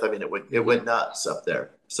 Aerosmith, I mean, it went nuts up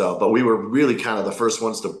there. So, but we were really kind of the first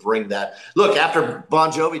ones to bring that. Look, after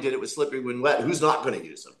Bon Jovi did it with Slippery When Wet, who's not going to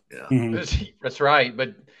use them? Yeah. Mhm. That's right.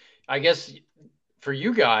 But I guess for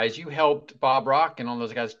you guys, you helped Bob Rock and all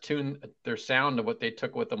those guys tune their sound to what they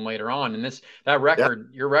took with them later on. And that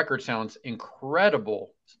record, your record sounds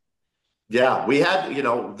incredible. Yeah, we had,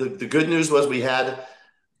 the good news was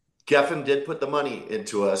Geffen did put the money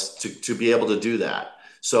into us to be able to do that.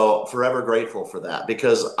 So forever grateful for that,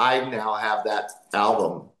 because I now have that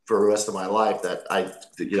album for the rest of my life that's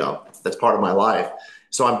part of my life.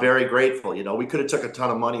 So I'm very grateful. We could have took a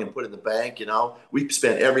ton of money and put it in the bank. We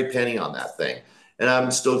spent every penny on that thing, and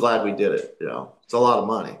I'm still glad we did it. It's a lot of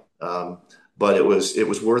money, but it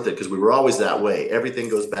was worth it because we were always that way. Everything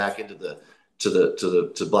goes back into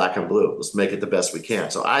to Black and Blue. Let's make it the best we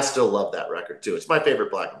can. So I still love that record too. It's my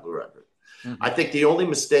favorite Black and Blue record. Mm-hmm. I think the only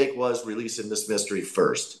mistake was releasing Miss Mystery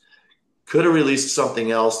first. Could have released something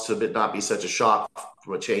else to not be such a shock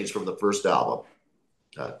from a change from the first album.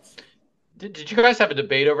 Did you guys have a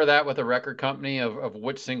debate over that with a record company of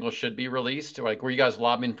which single should be released? Like, were you guys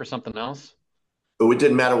lobbying for something else? But it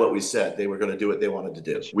didn't matter what we said. They were going to do what they wanted to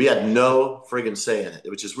do. We had no friggin' say in it,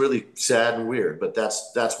 which is really sad and weird, but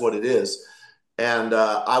that's what it is. And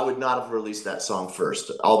I would not have released that song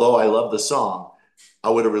first. Although I love the song, I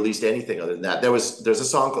would have released anything other than that. There's a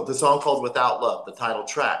song called Without Love. The title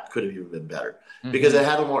track could have even been better because it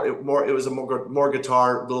had it was a more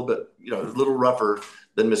guitar, a little bit, a little rougher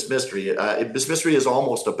than Miss Mystery. Miss Mystery is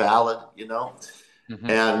almost a ballad,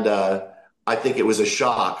 and I think it was a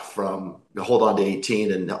shock from Hold On to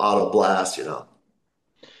 18 and Auto Blast,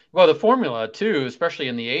 Well, the formula too, especially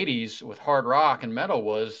in the 80s with hard rock and metal,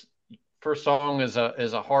 was first song is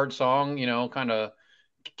a hard song, kind of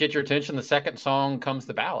get your attention. The second song comes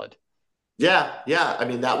the ballad. Yeah. I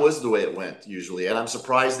mean, that was the way it went usually, and I'm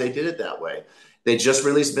surprised they did it that way. They just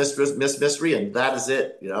released Miss Mystery, and that is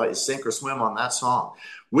it. It's sink or swim on that song,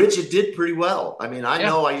 which it did pretty well. I mean, I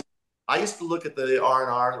know I used to look at the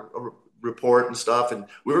R&R report and stuff, and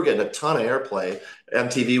we were getting a ton of airplay.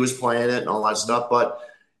 MTV was playing it and all that stuff, but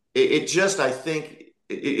it just, I think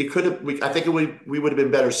it could have. I think we would have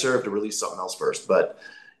been better served to release something else first, but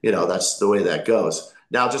that's the way that goes.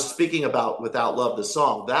 Now, just speaking about Without Love, the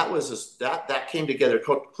song, that came together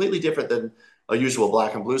completely different than a usual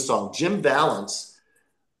Black and Blue song. Jim Vallance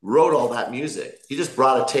wrote all that music. He just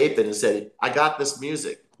brought a tape in and said, "I got this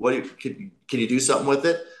music. Can you do something with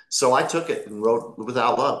it?" So I took it and wrote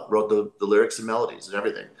Without Love, wrote the lyrics and melodies and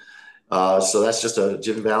everything. So that's just a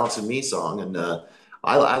Jim Vallance and me song, and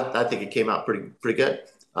I think it came out pretty good.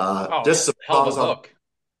 Oh, Just some hell of songs a on. hook.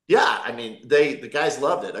 Yeah, I mean, the guys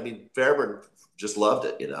loved it. I mean, Fairburn just loved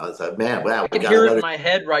it. It's like, man, wow, I we can got hear it in another. my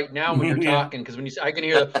head right now when you're Yeah. talking because I can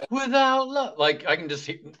hear the without love. Like I can just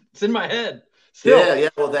it's in my head Yeah, still. yeah.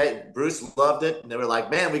 Well, Bruce loved it, and they were like,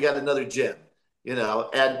 man, we got another gem.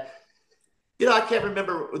 And I can't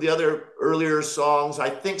remember the other earlier songs. I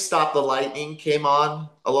think "Stop the Lightning" came on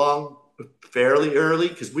along fairly early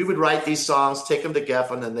because we would write these songs, take them to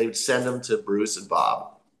Geffen, and they would send them to Bruce and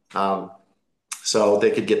Bob, so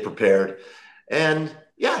they could get prepared. And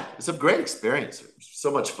yeah, it's a great experience.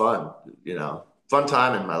 So much fun, fun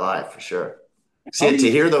time in my life for sure. How See, do to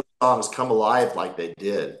you hear those songs come alive like they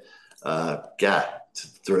did, yeah, it's a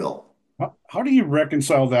thrill. how do you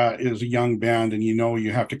reconcile that as a young band and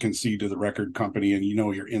you have to concede to the record company and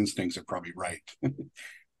your instincts are probably right?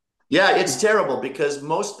 Yeah, it's terrible because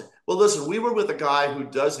well, listen, we were with a guy who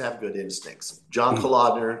does have good instincts. John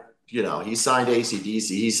Kolodner, he signed AC/DC,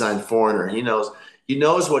 he signed Foreigner. He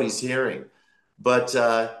knows what he's hearing. But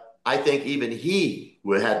I think even he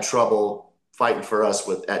would had trouble fighting for us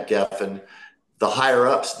at Geffen. The higher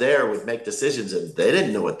ups there would make decisions and they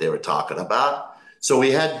didn't know what they were talking about. So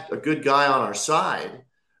we had a good guy on our side,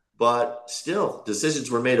 but still decisions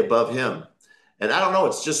were made above him. And I don't know,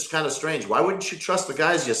 it's just kind of strange. Why wouldn't you trust the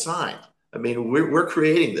guys you signed? I mean, we're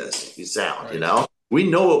creating this sound, Right. We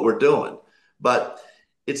know what we're doing, but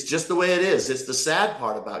it's just the way it is. It's the sad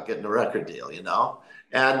part about getting a record deal.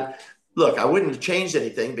 And look, I wouldn't have changed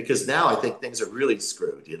anything because now I think things are really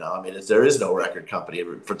screwed. I mean, there is no record company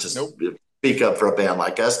to Nope. speak up for a band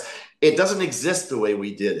like us. It doesn't exist the way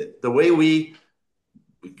we did it, the way we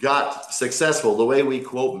got successful, the way we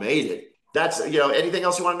quote made it. That's anything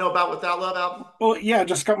else you want to know about Without Love album? Well, yeah,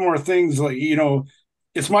 just a couple more things. Like,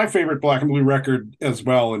 it's my favorite Black and Blue record as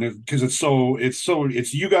well, and because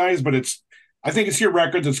it's you guys, but I think it's your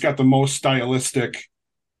record that's got the most stylistic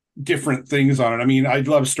different things on it. I mean, I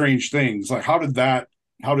love Strange Things. Like, how did that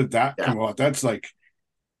Yeah, come about? That's like,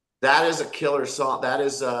 that is a killer song. That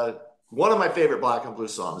is one of my favorite Black and Blue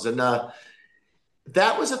songs, and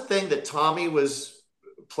that was a thing that Tommy was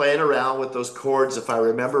playing around with those chords, if I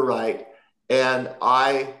remember right, and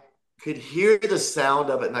I could hear the sound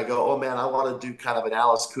of it, and I go, "Oh man, I want to do kind of an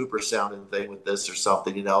Alice Cooper sounding thing with this or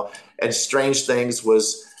something." And Strange Things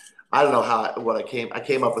was, I don't know what I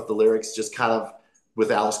came up with the lyrics just kind of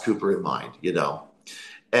with Alice Cooper in mind.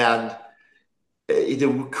 And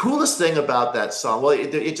the coolest thing about that song, well,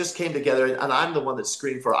 it just came together, and I'm the one that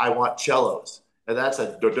screamed for "I want cellos," and that's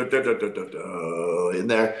a in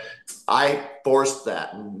there. I forced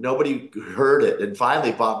that, and nobody heard it. And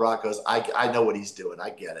finally, Bob Rock goes, "I know what he's doing. I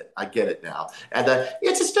get it now." And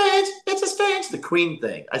it's a strange, the Queen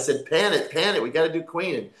thing. I said, "Pan it. We got to do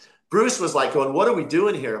Queen." And Bruce was like, "Going, what are we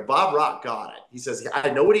doing here?" And Bob Rock got it. He says, "I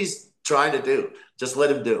know what he's trying to do. Just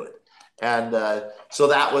let him do it." And so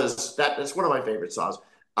that's one of my favorite songs.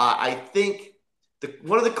 I think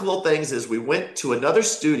one of the cool things is we went to another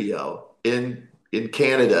studio in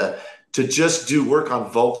Canada to just do work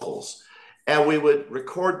on vocals, and we would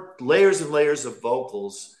record layers and layers of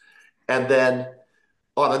vocals, and then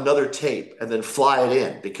on another tape, and then fly it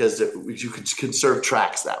in because you could conserve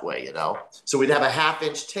tracks that way. So we'd have a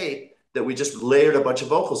half-inch tape that we just layered a bunch of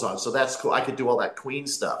vocals on. So that's cool. I could do all that Queen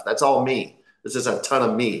stuff. That's all me. This is a ton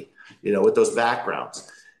of me, with those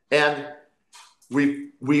backgrounds. And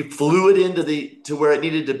we flew it to where it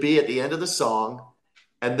needed to be at the end of the song,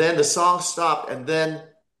 and then the song stopped, and then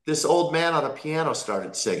this old man on a piano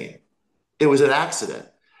started singing. It was an accident.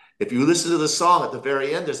 If you listen to the song at the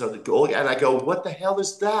very end, there's and I go, "What the hell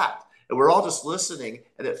is that?" And we're all just listening,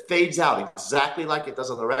 and it fades out exactly like it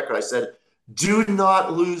does on the record. I said, "Do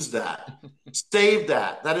not lose that. Save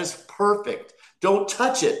that. That is perfect. Don't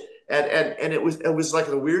touch it." And it was like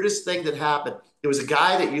the weirdest thing that happened. It was a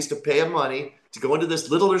guy that used to pay him money to go into this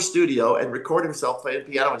littler studio and record himself playing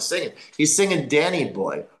piano and singing. He's singing "Danny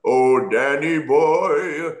Boy," "Oh Danny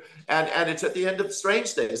Boy," and it's at the end of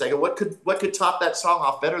Strange Things. I go, what could top that song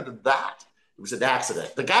off better than that? It was an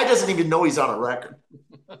accident. The guy doesn't even know he's on a record.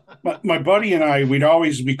 my buddy and I,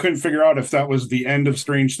 we couldn't figure out if that was the end of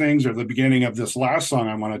Strange Things or the beginning of this last song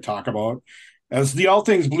I want to talk about. As the All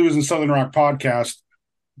Things Blues and Southern Rock podcast,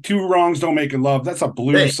 Two Wrongs Don't Make a Love. That's a Hey,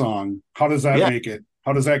 blues song. How does that yeah, make it?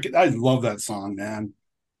 How does that get? I love that song, man.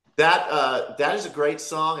 that is a great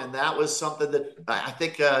song, and that was something that I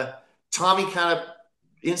think Tommy kind of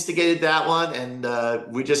instigated that one,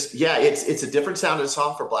 and we just it's a different sounding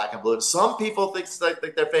song for Black and Blue. And some people think it's like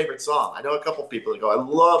their favorite song. I know a couple people that go, "I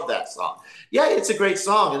love that song." Yeah, it's a great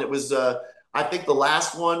song, and it was I think the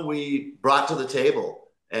last one we brought to the table,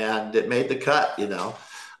 and it made the cut.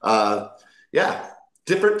 Uh, yeah,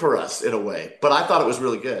 different for us in a way, but I thought it was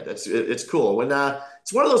really good. It's cool. When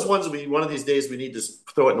it's one of those ones one of these days we need to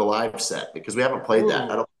throw it in a live set because we haven't played that.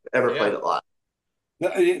 I Ooh, don't ever played yeah. it live.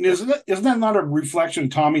 Isn't that not a reflection of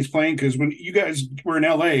Tommy's playing? Because when you guys were in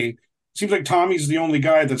LA, it seems like Tommy's the only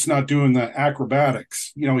guy that's not doing the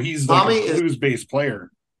acrobatics. He's like Tommy a is blues based player.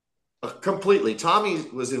 completely. Tommy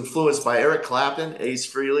was influenced by Eric Clapton,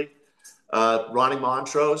 Ace Frehley, Ronnie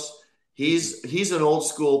Montrose. He's an old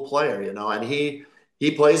school player, and he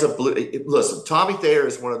plays a blue. Listen, Tommy Thayer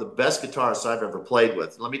is one of the best guitarists I've ever played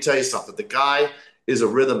with. Let me tell you something. The guy is a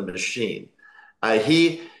rhythm machine.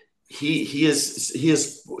 He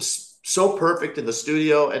is so perfect in the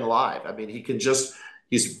studio and live. I mean,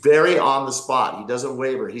 he's very on the spot. He doesn't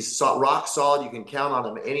waver. He's rock solid. You can count on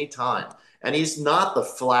him anytime. And he's not the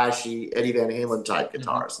flashy Eddie Van Halen type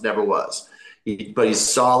guitarist. Never was. But he's a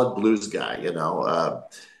solid blues guy.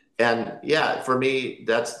 And yeah, for me,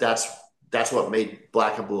 that's what made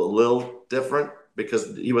Black and Blue a little different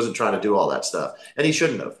because he wasn't trying to do all that stuff, and he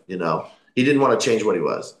shouldn't have. He didn't want to change what he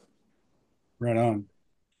was. Right on.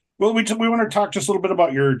 Well, we want to talk just a little bit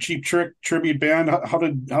about your Cheap Trick tribute band. How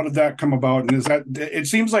did that come about? And it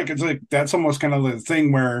seems like it's like that's almost kind of the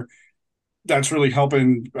thing where that's really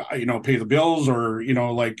helping pay the bills or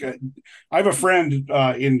I have a friend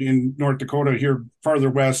in North Dakota here farther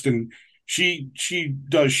west, and she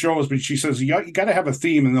does shows, but she says you got to have a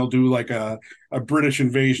theme, and they'll do like a British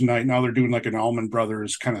invasion night. Now they're doing like an Allman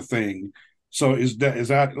Brothers kind of thing. So is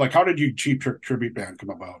that like, how did you Cheap Trick tribute band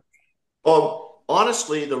come about? Well,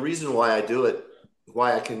 honestly, the reason why I do it,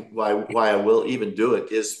 why I will even do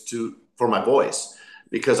it, is for my voice,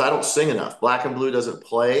 because I don't sing enough. Black and Blue doesn't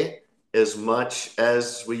play as much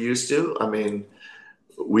as we used to. I mean,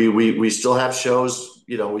 we still have shows.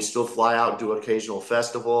 We still fly out and do occasional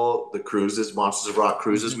festival, the cruises, Monsters of Rock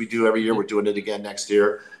cruises we do every year. We're doing it again next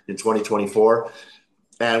year in 2024,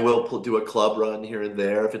 and we'll do a club run here and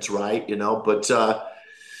there if it's right. But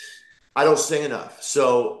I don't sing enough,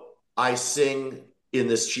 so I sing in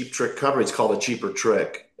this Cheap Trick cover. It's called A Cheaper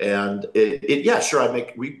Trick, and yeah, sure,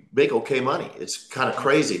 we make okay money. It's kind of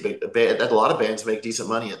crazy, but a lot of bands make decent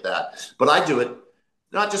money at that. But I do it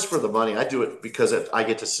not just for the money. I do it because I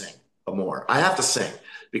get to sing more. I have to sing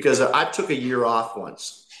because I took a year off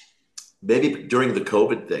once, maybe during the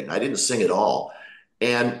COVID thing. I didn't sing at all,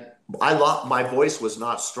 and my voice was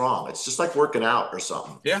not strong. It's just like working out or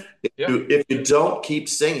something. Yeah. If you don't keep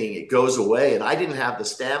singing, it goes away. And I didn't have the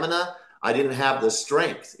stamina. I didn't have the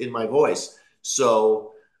strength in my voice.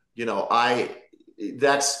 So,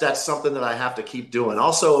 that's something that I have to keep doing.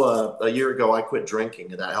 Also, a year ago, I quit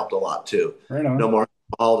drinking, and that helped a lot too. Right on. No more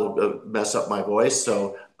alcohol to mess up my voice.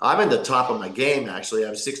 So I'm in the top of my game, actually.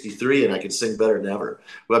 I'm 63 and I can sing better than ever.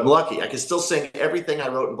 But I'm lucky. I can still sing everything I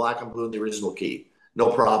wrote in Black and Blue in the original key.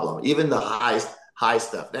 No problem. Even the high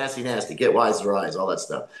stuff, nasty, nasty, get wise rise, all that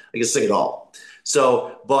stuff. I can sing it all.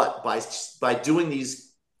 So, but by doing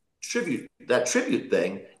that tribute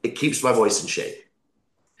thing, it keeps my voice in shape.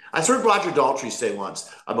 I heard Roger Daltrey say once,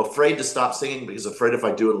 "I'm afraid to stop singing because afraid if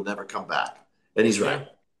I do, it'll never come back." And he's right.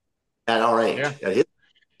 At our age, at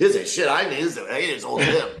his age, shit, I mean, his age is old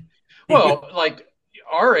as him. Well, like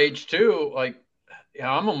our age too. Like,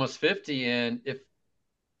 I'm almost 50, and if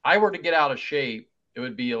I were to get out of shape, it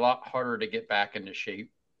would be a lot harder to get back into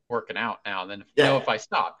shape working out now than if I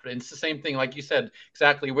stopped. And it's the same thing, like you said,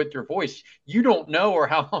 exactly with your voice. You don't know or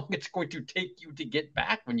how long it's going to take you to get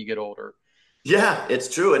back when you get older. Yeah,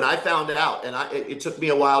 it's true. And I found out, and it took me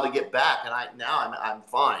a while to get back, and I'm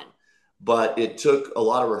fine. But it took a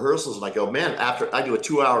lot of rehearsals, and I go, man, after I do a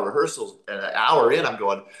 2-hour rehearsal, and an hour in, I'm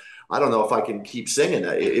going, I don't know if I can keep singing.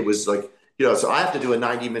 It was like, so I have to do a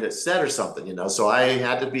 90-minute set or something, so I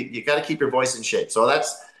had to you got to keep your voice in shape. So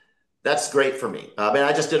that's great for me. I mean,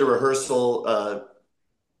 I just did a rehearsal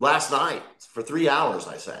last night for 3 hours.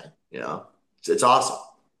 I sang, it's awesome.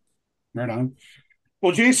 Right on.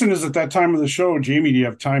 Well, Jason, is at that time of the show. Jamie, do you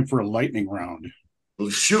have time for a lightning round?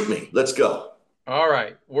 Shoot me. Let's go. All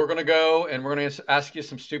right. We're going to go and we're going to ask you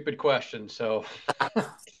some stupid questions. So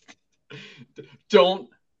don't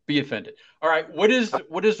be offended. All right. What is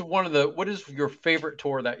your favorite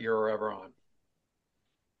tour that you're ever on?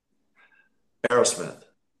 Aerosmith.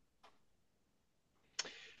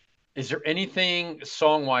 Is there anything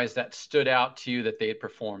song-wise that stood out to you that they had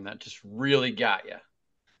performed that just really got you?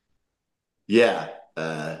 Yeah.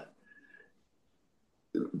 Da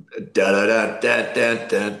da da da da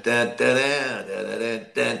da da da da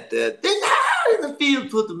da da. In the field,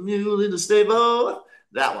 put the mule in the stable.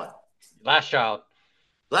 That one. Last Child.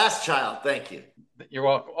 Last child. Thank you. You're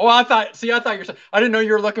welcome. Oh, I thought I didn't know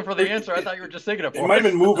you were looking for the answer. I thought you were just thinking it It for might have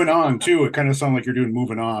us. been Moving On too. It kind of sounded like you're doing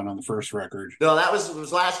Moving On the first record. No, it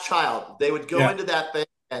was Last Child. They would go Yeah. into that thing,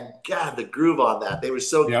 and God, the groove on that. They were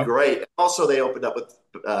so Yep. great. Also, they opened up with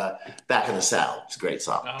Back in the Saddle. It's a great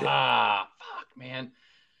song. Ah, fuck, man.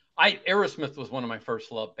 Aerosmith was one of my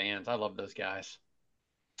first love bands. I love those guys.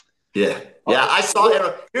 Yeah. I saw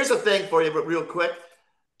Here's the thing for you, but real quick.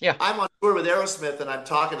 Yeah. I'm on tour with Aerosmith, and I'm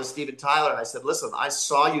talking to Steven Tyler, and I said, listen, I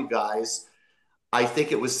saw you guys, I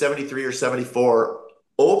think it was 73 or 74,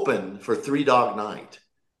 open for Three Dog Night.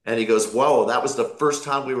 And he goes, whoa, that was the first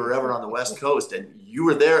time we were ever on the West Coast, and you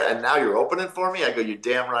were there, and now you're opening for me? I go, you're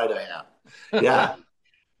damn right I am. Yeah.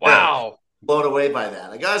 Wow. Blown away by that.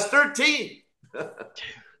 I got us 13.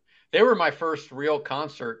 They were my first real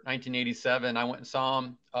concert, 1987. I went and saw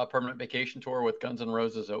them, Permanent Vacation Tour with Guns N'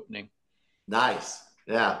 Roses opening. Nice.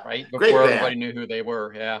 Yeah. Right? Great Before band. everybody knew who they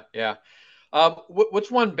were. Yeah. What's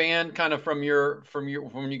one band kind of from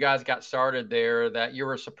when you guys got started there that you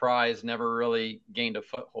were surprised never really gained a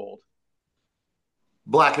foothold?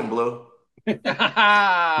 Black and Blue. Me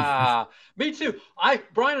too.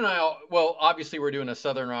 Brian and I, well, obviously we're doing a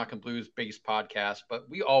Southern rock and blues based podcast, but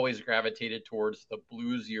we always gravitated towards the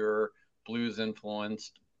bluesier, blues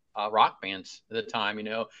influenced rock bands at the time.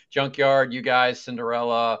 Junkyard, you guys,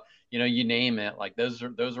 Cinderella, you name it. Like those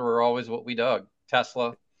were always what we dug.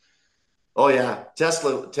 Tesla. Oh yeah,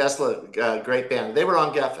 Tesla, great band. They were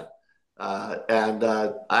on Geffen,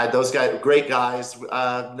 those guys, great guys.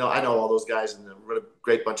 No, I know all those guys, and what a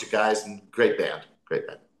great bunch of guys, and great band.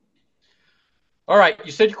 All right,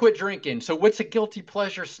 you said you quit drinking. So what's a guilty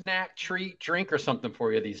pleasure snack, treat, drink, or something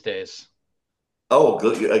for you these days? Oh,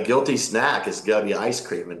 a guilty snack has got to be ice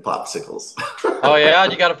cream and popsicles. Oh yeah,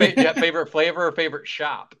 you got a favorite flavor or favorite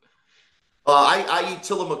shop? I eat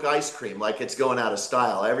Tillamook ice cream like it's going out of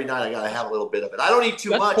style. Every night I got to have a little bit of it. I don't eat too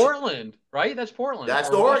much. That's Portland, right? That's Portland. That's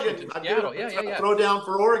Or Oregon. Washington. Seattle. Yeah. Throw down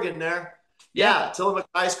for Oregon there. Yeah, Tillamook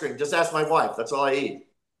ice cream. Just ask my wife. That's all I eat.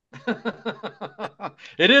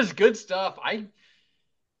 It is good stuff. Are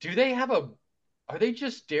they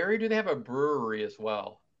just dairy? Do they have a brewery as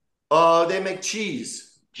well? They make cheese.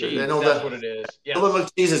 Cheese, I know that's what it is. Yes. Tillamook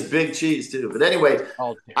cheese is big cheese too. But anyway,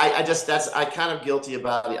 Oh, I kind of guilty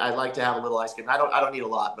about it. I like to have a little ice cream. I don't need a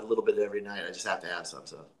lot, but a little bit every night. I just have to have some.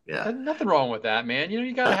 So yeah. Nothing wrong with that, man.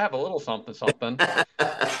 You got to have a little something.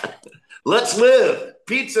 Let's live.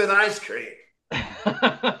 Pizza and ice cream.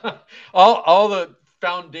 all the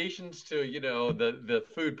foundations to the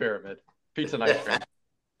food pyramid. Pizza and ice cream.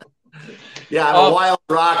 Yeah, I'm a wild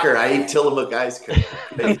rocker. I eat Tillamook ice cream.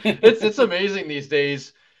 It's amazing these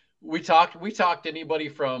days. We talked to anybody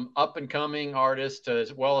from up and coming artists to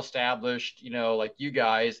well established, like you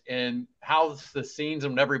guys, and how the scenes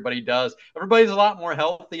and what everybody does. Everybody's a lot more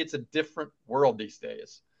healthy. It's a different world these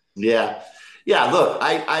days. Yeah. Look,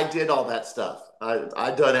 I did all that stuff.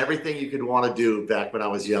 I've done everything you could want to do back when I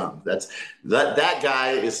was young. That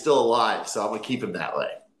guy is still alive, so I'm gonna keep him that way.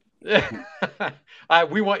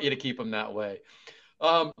 We want you to keep him that way.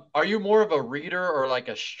 Are you more of a reader or like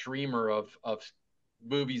a streamer of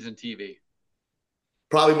movies and TV?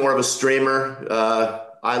 Probably more of a streamer.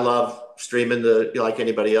 I love streaming like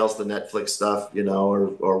anybody else, the Netflix stuff,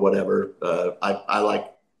 or whatever.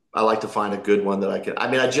 I like to find a good one that I can. I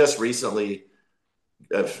mean, I just recently.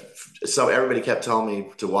 So everybody kept telling me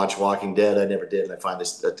to watch Walking Dead. I never did, and I finally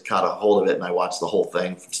caught a hold of it, and I watched the whole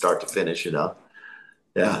thing from start to finish.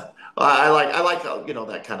 Yeah, I like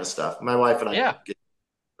that kind of stuff. My wife and I. Yeah.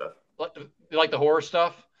 You like the horror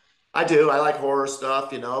stuff? I do. I like horror stuff,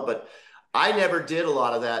 but I never did a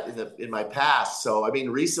lot of that in my past. So I mean,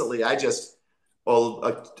 recently about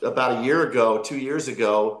a year ago, 2 years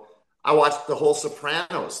ago, I watched the whole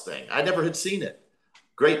Sopranos thing. I never had seen it.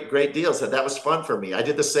 Great deal. So that was fun for me. I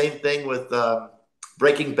did the same thing with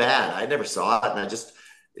Breaking Bad. I never saw it, and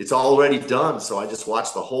it's already done. So I just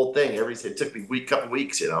watched the whole thing. It took me couple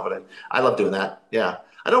weeks, but I love doing that. Yeah.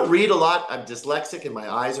 I don't read a lot. I'm dyslexic and my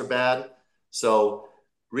eyes are bad. So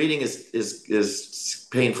reading is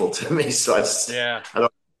painful to me. So yeah.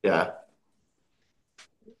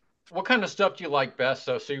 What kind of stuff do you like best?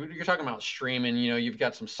 So you're talking about streaming, you've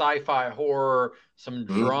got some sci-fi, horror, some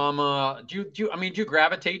drama. Do you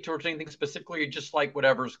gravitate towards anything specifically, or just like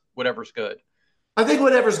whatever's good? I think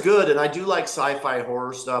whatever's good, and I do like sci-fi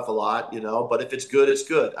horror stuff a lot, but if it's good, it's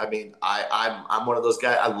good. I mean, I'm one of those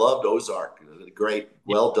guys. I loved Ozark. Great,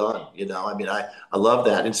 well done. I love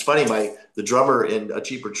that. And it's funny, the drummer in A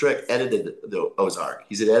Cheaper Trick edited the Ozark.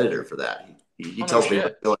 He's an editor for that. He tells me.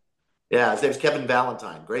 Yeah, his name's Kevin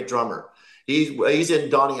Valentine. Great drummer. He's in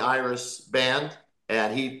Donnie Iris band,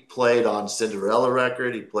 And he played on Cinderella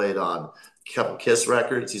record. He played on a couple Kiss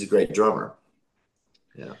records. He's a great drummer.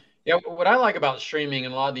 Yeah. Yeah, what I like about streaming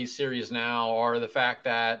and a lot of these series now are the fact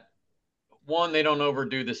that one, they don't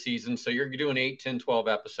overdo the season. So you're doing 8, 10, 12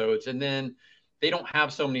 episodes. And then they don't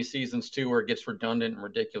have so many seasons too where it gets redundant and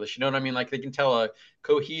ridiculous. You know what I mean? Like they can tell a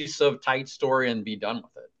cohesive, tight story and be done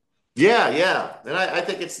with it. Yeah, yeah. And I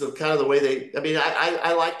think it's the kind of the way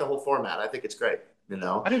I like the whole format. I think it's great, you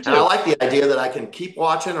know. I do too. And I like the idea that I can keep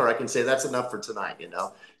watching or I can say that's enough for tonight, you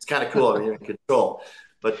know. It's kind of cool. I mean, you're in control.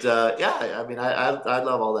 But yeah, I mean, I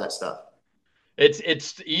love all that stuff.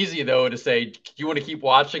 It's easy though to say you want to keep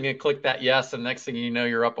watching and click that yes, and next thing you know,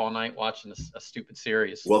 you're up all night watching a stupid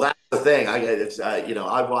series. Well, that's the thing.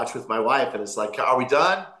 I watch with my wife, and it's like, are we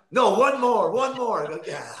done? No, one more. I go,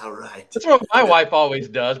 yeah, all right. That's what my wife always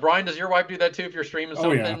does. Brian, does your wife do that too? If you're streaming Oh,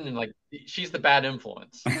 something yeah. and like she's the bad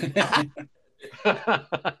influence.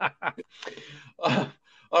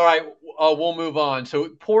 All right, we'll move on. So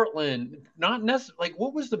Portland, not necessarily like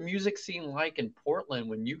what was the music scene like in Portland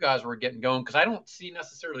when you guys were getting going? Because I don't see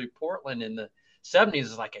necessarily Portland in the 70s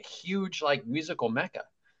as like a huge like musical mecca.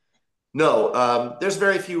 No, there's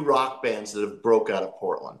very few rock bands that have broke out of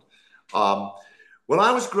Portland. When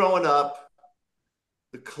I was growing up,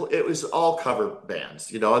 it was all cover bands,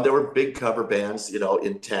 you know, and there were big cover bands, you know,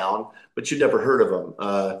 in town, but you never heard of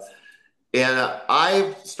them. And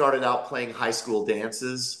I started out playing high school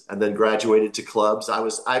dances and then graduated to clubs.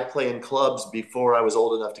 I played in clubs before I was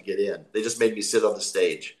old enough to get in. They just made me sit on the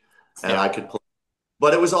stage and I could play.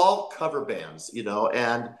 But it was all cover bands, you know,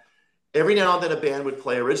 and every now and then a band would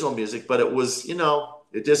play original music, but it was, you know,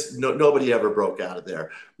 it just nobody ever broke out of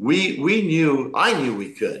there. I knew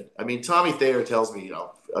we could. I mean, Tommy Thayer tells me, you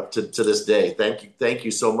know, up to this day, thank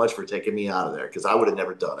you so much for taking me out of there because I would have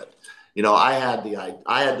never done it. You know, I had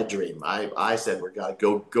the dream. I said we're gonna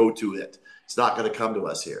go to it. It's not gonna come to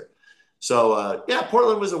us here. So yeah,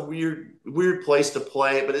 Portland was a weird place to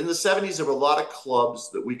play. But in the 70s, there were a lot of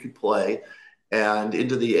clubs that we could play, and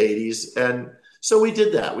into the 80s, and so we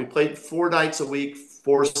did that. We played 4 nights a week,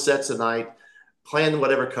 4 sets a night, playing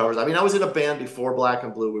whatever covers. I mean, I was in a band before Black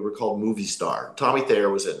and Blue. We were called Movie Star. Tommy Thayer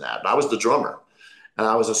was in that, and I was the drummer, and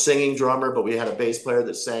I was a singing drummer. But we had a bass player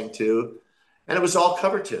that sang too, and it was all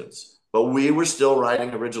cover tunes. But we were still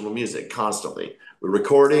writing original music constantly. We're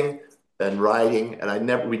recording and writing,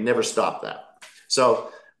 and we never stopped that.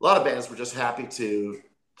 So a lot of bands were just happy to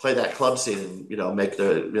play that club scene and, you know, make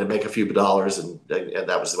a few dollars, and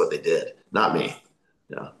that was what they did. Not me.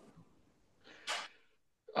 Yeah.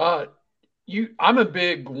 I'm a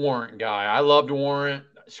big Warrant guy. I loved Warrant.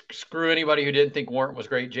 Screw anybody who didn't think Warrant was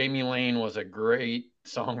great. Jamie Lane was a great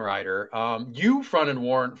songwriter. You fronted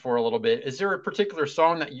Warrant for a little bit. Is there a particular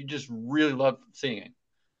song that you just really love singing?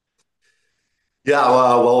 Yeah.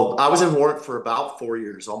 Well, I was in Warrant for about 4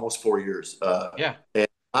 years, almost 4 years. Yeah. And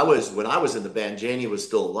when I was in the band, Janie was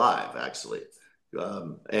still alive, actually.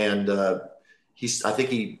 I think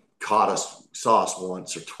he saw us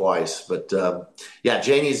once or twice, but yeah,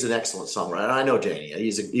 Janie's an excellent songwriter. And I know Janie.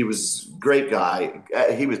 He was a great guy.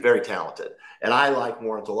 He was very talented, and I like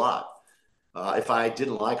Warrant a lot. If I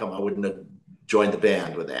didn't like him, I wouldn't have joined the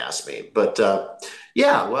band when they asked me. But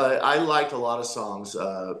yeah, well, I liked a lot of songs.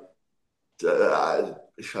 I'm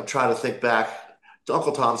trying to think back.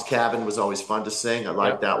 Uncle Tom's Cabin was always fun to sing. I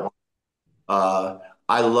liked that one.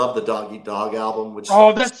 I love the Dog Eat Dog album, which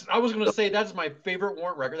I was going to say that's my favorite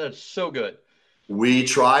Warrant record. That's so good. We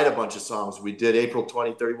tried a bunch of songs. We did April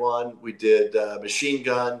 2031. We did Machine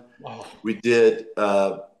Gun. Oh.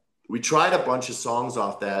 We tried a bunch of songs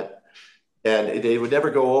off that, and they would never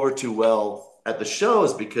go over too well at the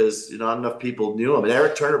shows because, you know, not enough people knew them. And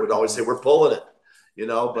Eric Turner would always say, "We're pulling it," you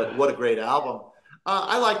know. But what a great album!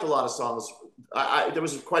 I liked a lot of songs. There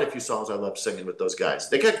was quite a few songs I loved singing with those guys.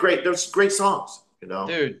 There's great songs, you know.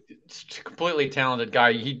 Dude, it's a completely talented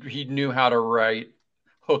guy. He knew how to write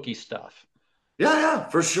hooky stuff. Yeah,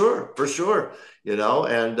 for sure. You know,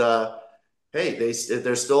 and hey,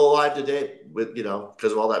 they're still alive today with, you know,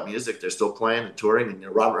 because of all that music. They're still playing and touring, and, you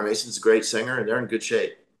know, Robert Mason's a great singer, and they're in good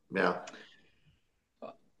shape. Yeah.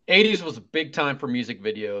 80s was a big time for music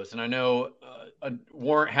videos, and I know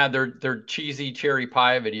Warrant had their cheesy cherry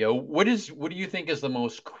pie video. What do you think is the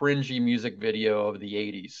most cringy music video of the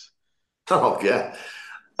 80s? Oh yeah.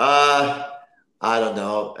 I don't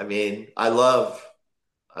know. I mean, I love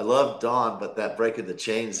Dawn, but that Breaking the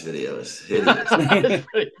Chains video is hideous. It's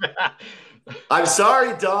pretty bad. I'm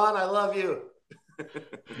sorry, Dawn. I love you.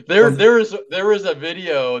 There is a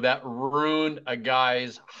video that ruined a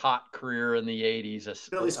guy's hot career in the 80s.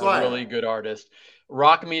 Billy A Squier. really good artist.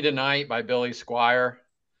 Rock Me Tonight by Billy Squier.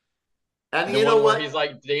 And The you know one where what? he's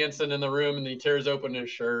like dancing in the room and he tears open his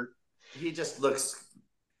shirt. He just looks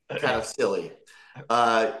kind of silly.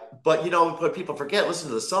 But you know what people forget? Listen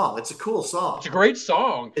to the song. It's a cool song. It's a great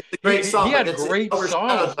song. It's a He, great he, song, he but had it's great songs.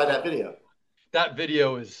 overshadowed by that video. That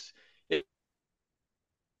video is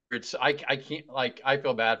it's I can't like I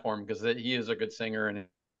feel bad for him because he is a good singer and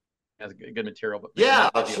has good material. But man, Yeah,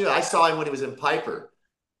 that video. shoot, I saw him when he was in Piper.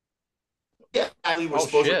 Yeah, actually, we're Oh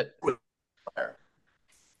supposed shit. to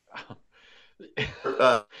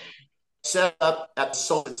uh, set up at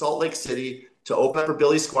Salt Lake City to open up for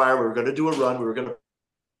Billy Squier. We were going to do a run. We were going to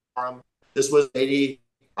perform. This was 80,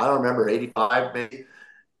 I don't remember, 85 maybe,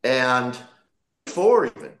 and 4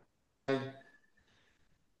 even. And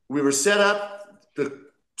we were set up. The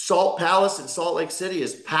Salt Palace in Salt Lake City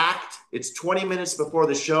is packed. It's 20 minutes before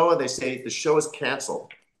the show, and they say the show is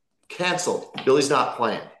canceled. Canceled. Billy's not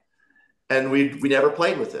playing, and we never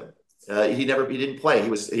played with him. He didn't play.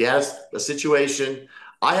 He has a situation.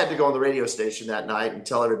 I had to go on the radio station that night and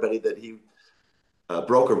tell everybody that he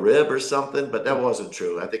broke a rib or something, but that wasn't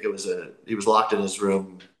true. I think he was locked in his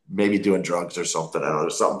room, maybe doing drugs or something. I don't know.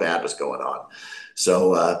 Something bad was going on.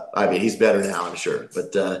 So I mean, he's better now, I'm sure.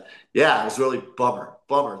 But yeah, it was really bummer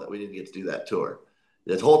that we didn't get to do that tour.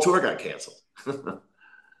 The whole tour got canceled.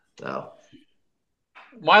 So.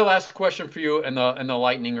 My last question for you and the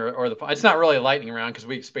lightning or the it's not really a lightning round because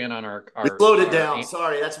we expand on our we slowed it down.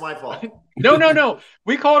 Sorry, that's my fault. No.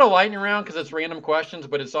 We call it a lightning round because it's random questions,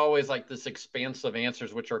 but it's always like this expansive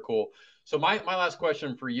answers, which are cool. So my last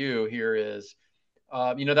question for you here is,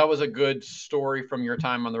 that was a good story from your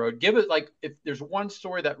time on the road. Give it like if there's one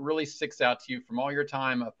story that really sticks out to you from all your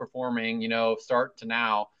time of performing, start to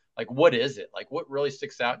now, like what is it? Like what really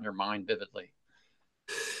sticks out in your mind vividly?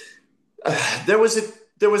 There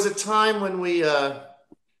was a time when we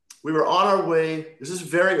were on our way. This is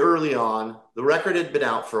very early on. The record had been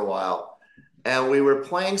out for a while, and we were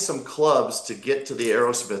playing some clubs to get to the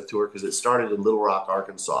Aerosmith tour because it started in Little Rock,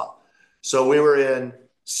 Arkansas. So we were in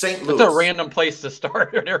St. Louis. That's a random place to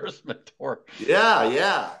start an Aerosmith tour. Yeah,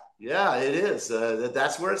 it is.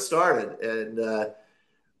 That's where it started, and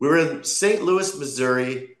we were in St. Louis,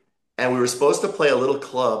 Missouri, and we were supposed to play a little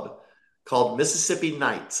club called Mississippi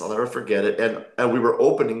Nights. I'll never forget it. And we were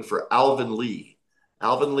opening for Alvin Lee.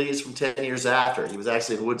 Alvin Lee is from 10 Years After. He was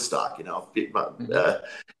actually in Woodstock, It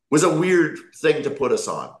was a weird thing to put us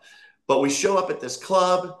on. But we show up at this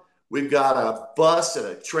club. We've got a bus and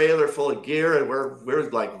a trailer full of gear, and we're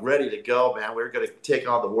like ready to go, man. We're going to take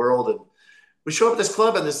on the world. And we show up at this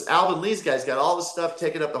club, and this Alvin Lee's guy's got all this stuff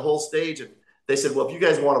taking up the whole stage. And they said, well, if you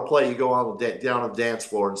guys want to play, you go down on the dance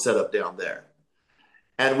floor and set up down there.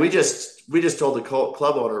 And we just told the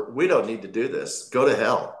club owner, we don't need to do this. Go to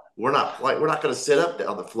hell. We're not going to sit up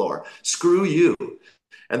down the floor. Screw you.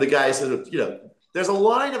 And the guy said, there's a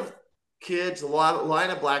line of kids,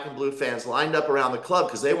 line of Black and Blue fans lined up around the club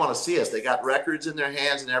because they want to see us. They got records in their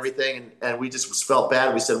hands and everything. And we just felt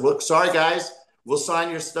bad. We said, well, sorry, guys, we'll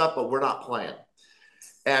sign your stuff, but we're not playing.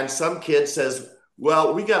 And some kid says,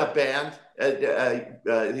 well, we got a band.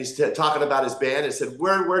 He's talking about his band and said,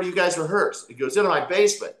 where do you guys rehearse? He goes, in my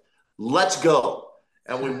basement. Let's go.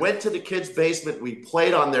 And we went to the kids' basement. We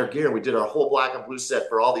played on their gear. We did our whole Black and Blue set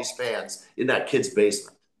for all these fans in that kid's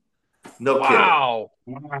basement. No kidding. Wow.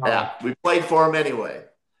 Yeah, we played for him anyway.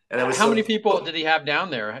 And it was How many people did he have down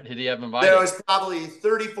there? Did he have invited? There was probably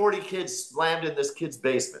 30, 40 kids slammed in this kid's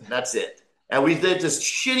basement. That's it. And we did this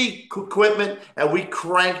shitty equipment, and we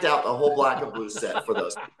cranked out the whole Black and Blue set for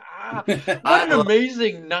those. What an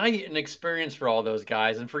amazing night and experience for all those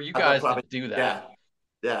guys, and for you guys to do that.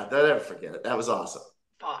 Yeah, don't ever forget it. That was awesome.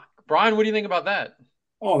 Fuck, Brian, what do you think about that?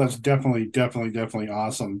 Oh, that's definitely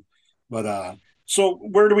awesome. But so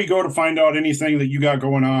where do we go to find out anything that you got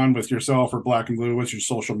going on with yourself or Black and Blue? What's your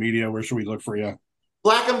social media? Where should we look for you?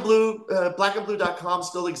 Black and Blue, blackandblue.com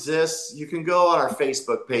still exists. You can go on our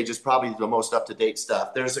Facebook page. It's probably the most up-to-date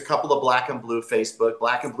stuff. There's a couple of Black and Blue Facebook,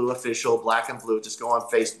 Black and Blue Official, Black and Blue. Just go on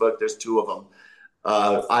Facebook. There's 2 of them.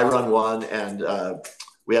 I run one, and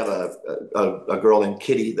we have a girl named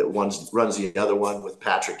Kitty that runs the other one with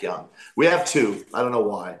Patrick Young. We have 2. I don't know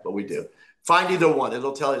why, but we do. Find either one.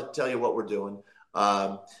 It'll tell you what we're doing.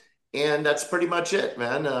 And that's pretty much it,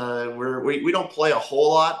 man. We don't play a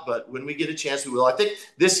whole lot, but when we get a chance, we will. I think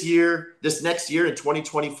this next year in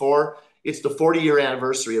 2024, it's the 40-year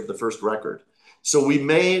anniversary of the first record. So we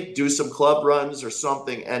may do some club runs or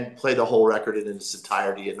something and play the whole record in its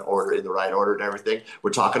entirety in the right order and everything.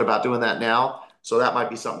 We're talking about doing that now. So that might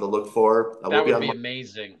be something to look for. That would be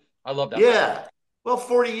amazing. I love that. Yeah. Well,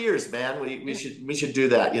 40 years, man. We should do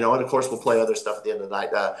that, And of course, we'll play other stuff at the end of the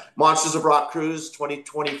night. Monsters of Rock Cruise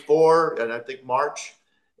 2024, and I think March.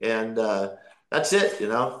 And that's it.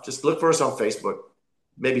 Just look for us on Facebook,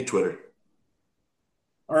 maybe Twitter.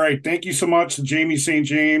 All right. Thank you so much, Jamie St.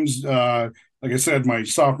 James. Like I said, my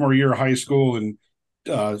sophomore year of high school, and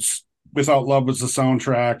Without Love was the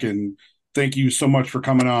soundtrack. And thank you so much for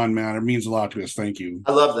coming on, man. It means a lot to us. Thank you.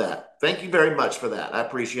 I love that. Thank you very much for that. I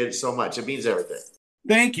appreciate it so much. It means everything.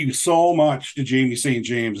 Thank you so much to Jamie St.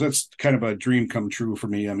 James. That's kind of a dream come true for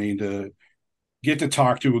me. I mean, to get to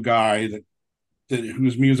talk to a guy that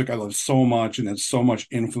whose music I love so much and has so much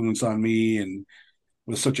influence on me, and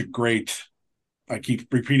was such a great, I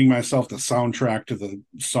keep repeating myself, the soundtrack to the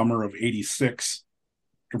summer of '86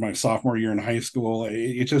 for my sophomore year in high school.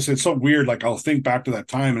 It's so weird. Like, I'll think back to that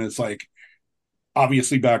time, and it's like,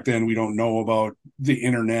 obviously back then we don't know about the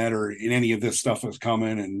internet or any of this stuff was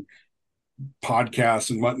coming, and podcasts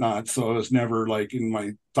and whatnot. So it was never like in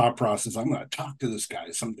my thought process, I'm going to talk to this guy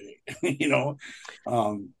someday,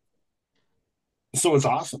 so it's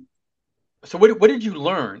awesome. So what did you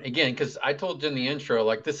learn again? Because I told you in the intro,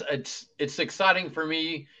 like this, it's exciting for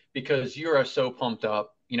me because you are so pumped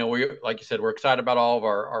up. We, like you said, we're excited about all of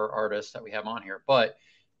our artists that we have on here, but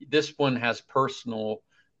this one has personal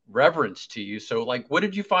reverence to you. So, like, what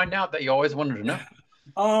did you find out that you always wanted to know?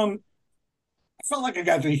 I felt like I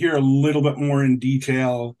got to hear a little bit more in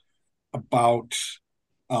detail about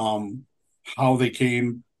how they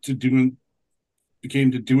came to doing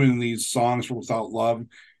these songs for Without Love,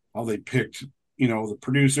 how they picked, the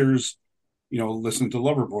producers, listening to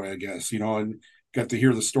Loverboy, I guess, and got to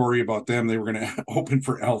hear the story about them. They were going to open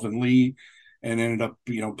for Alvin Lee and ended up,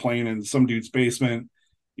 playing in some dude's basement.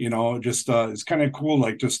 Just it's kind of cool,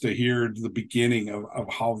 like, just to hear the beginning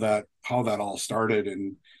of how that all started.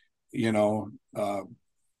 And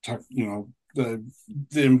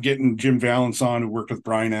them getting Jim Valance on, who worked with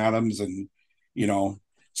Bryan Adams, and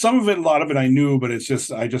some of it, a lot of it I knew, but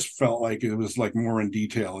I just felt like it was like more in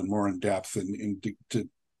detail and more in depth, and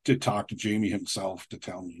to talk to Jamie himself to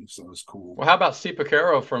tell me. So it was cool. Well, how about Steve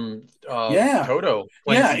Porcaro from Toto?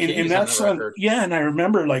 And that's and I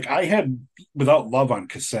remember, like, I had Without Love on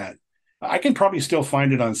cassette. I can probably still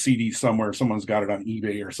find it on CD somewhere. Someone's got it on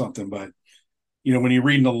eBay or something. But when you're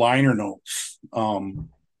reading the liner notes, Jim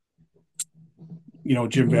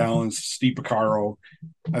Valance, Steve Porcaro,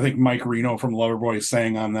 I think Mike Reno from Loverboy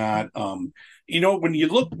sang on that. When you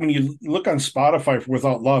look on Spotify for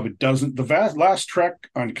Without Love, it doesn't. The last track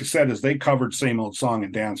on cassette is they covered Same Old Song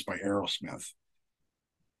and Dance by Aerosmith.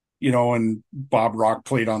 And Bob Rock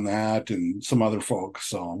played on that, and some other folks.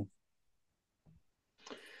 So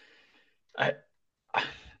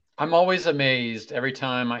I'm always amazed every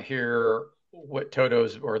time I hear what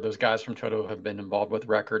Toto's or those guys from Toto have been involved with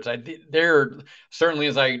records. They're certainly,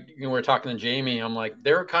 as we're talking to Jamie, I'm like,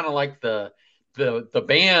 they're kind of like the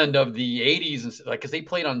band of the 80s, and like, because they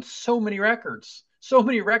played on so many records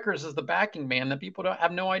as the backing band that people don't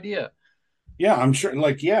have no idea. Yeah, I'm sure.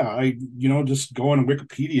 Like, I just go on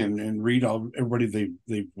Wikipedia and read everybody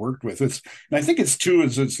they've worked with. And I think it's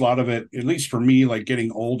a lot of it, at least for me, like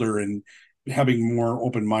getting older and having more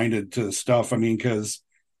open-minded to stuff. I mean, because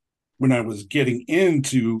when I was getting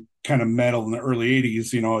into kind of metal in the early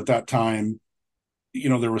 80s, at that time,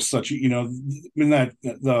 there was such, in that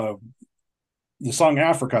the song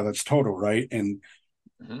Africa, that's Toto, right? And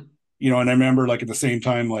and I remember, like, at the same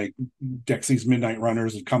time, like, Dexy's Midnight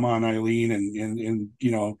Runners had come on, Eileen, and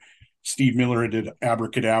Steve Miller did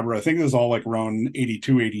Abracadabra. I think it was all like around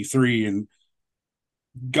 82, 83, and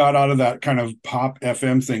got out of that kind of pop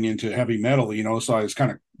FM thing into heavy metal, so I was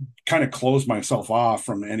kind of closed myself off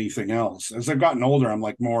from anything else. As I've gotten older, I'm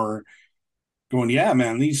like more going, yeah,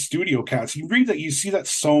 man, these studio cats, you see that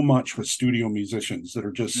so much with studio musicians that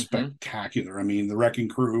are just spectacular. I mean, the Wrecking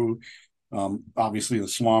Crew, obviously the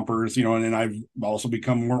Swampers, and then I've also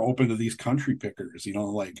become more open to these country pickers,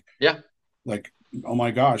 like, oh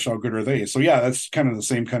my gosh, how good are they? So yeah, that's kind of the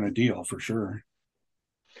same kind of deal for sure.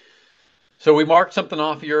 So we marked something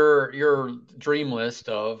off your dream list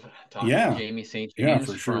of talking to Jamie St. James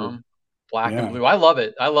for sure. from Black and Blue. I love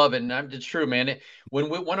it. And it's true, man. When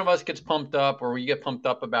one of us gets pumped up, or we get pumped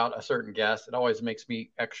up about a certain guest, it always makes me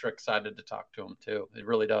extra excited to talk to him too. It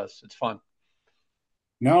really does. It's fun.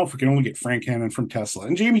 Now, if we can only get Frank Hannon from Tesla,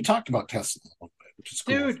 and Jamie talked about Tesla a little bit, which is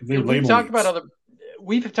cool. Dude,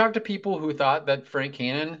 we've talked to people who thought that Frank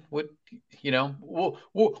Hannon would,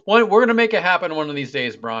 we're going to make it happen one of these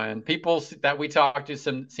days, Brian. People that we talk to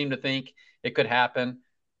seem to think it could happen.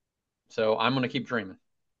 So I'm going to keep dreaming.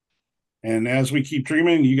 And as we keep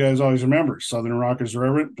dreaming, you guys always remember, Southern rock is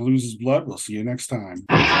reverent, blues is blood. We'll see you next time.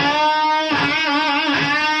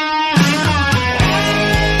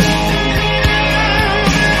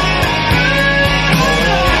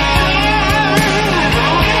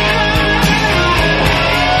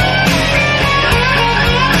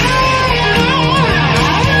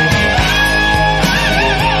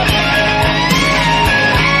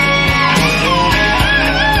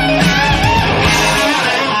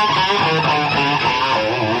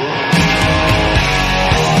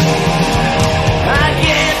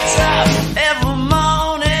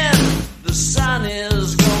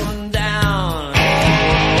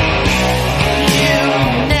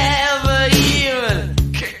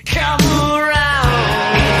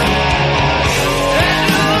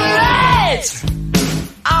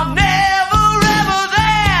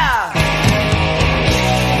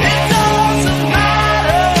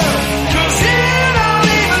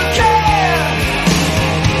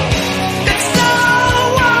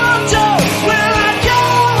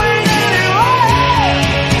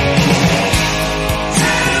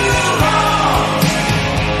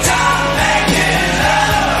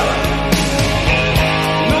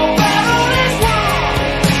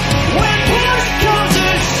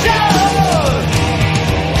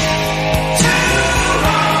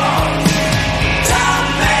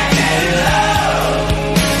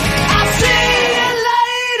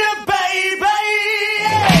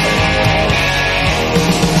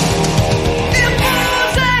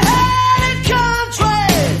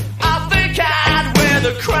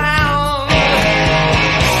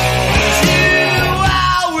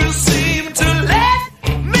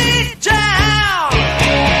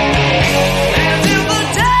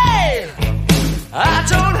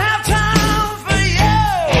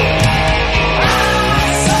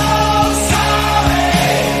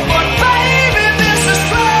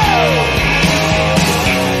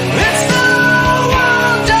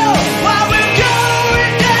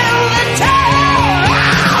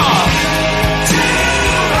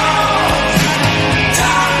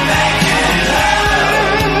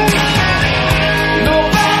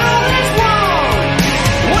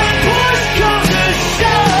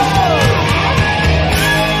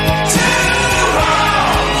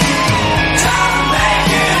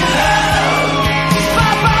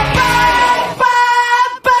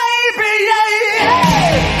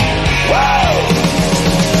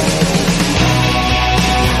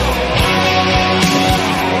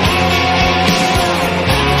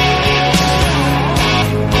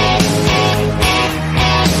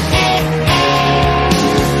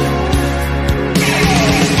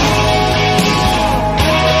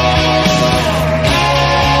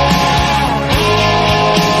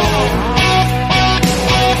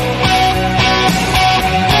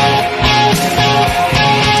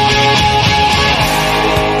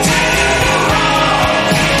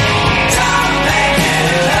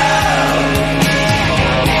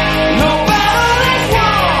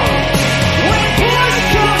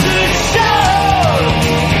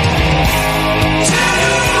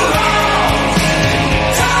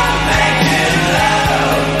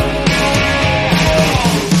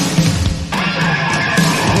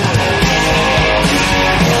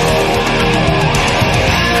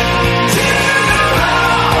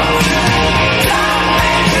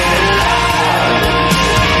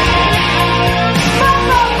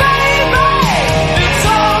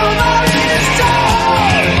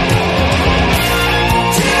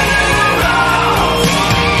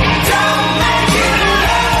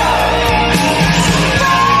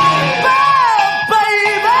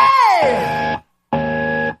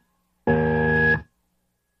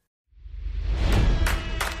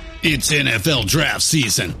 It's NFL draft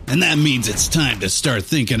season, and that means it's time to start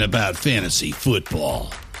thinking about fantasy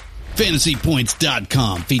football.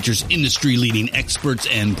 FantasyPoints.com features industry-leading experts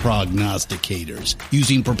and prognosticators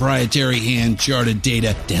using proprietary hand-charted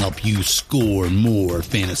data to help you score more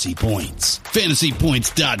fantasy points.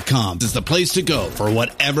 FantasyPoints.com is the place to go for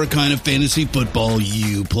whatever kind of fantasy football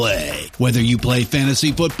you play. Whether you play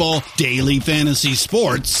fantasy football, daily fantasy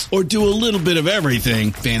sports, or do a little bit of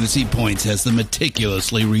everything, Fantasy Points has the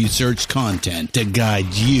meticulously researched content to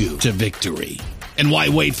guide you to victory. And why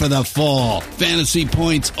wait for the fall? Fantasy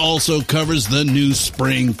Points also covers the new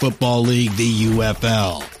spring football league, the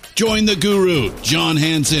UFL. Join the guru, John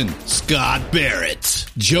Hansen, Scott Barrett,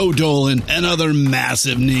 Joe Dolan, and other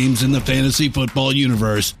massive names in the fantasy football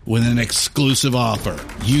universe with an exclusive offer.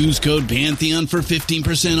 Use code Pantheon for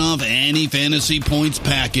 15% off any Fantasy Points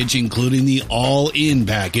package, including the all-in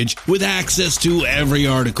package, with access to every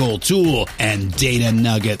article, tool, and data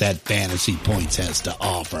nugget that Fantasy Points has to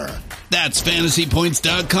offer. That's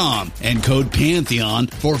FantasyPoints.com and code Pantheon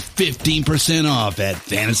for 15% off at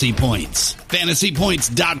Fantasy Points.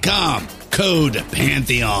 FantasyPoints.com, code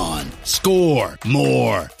Pantheon. Score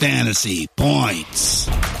more fantasy points.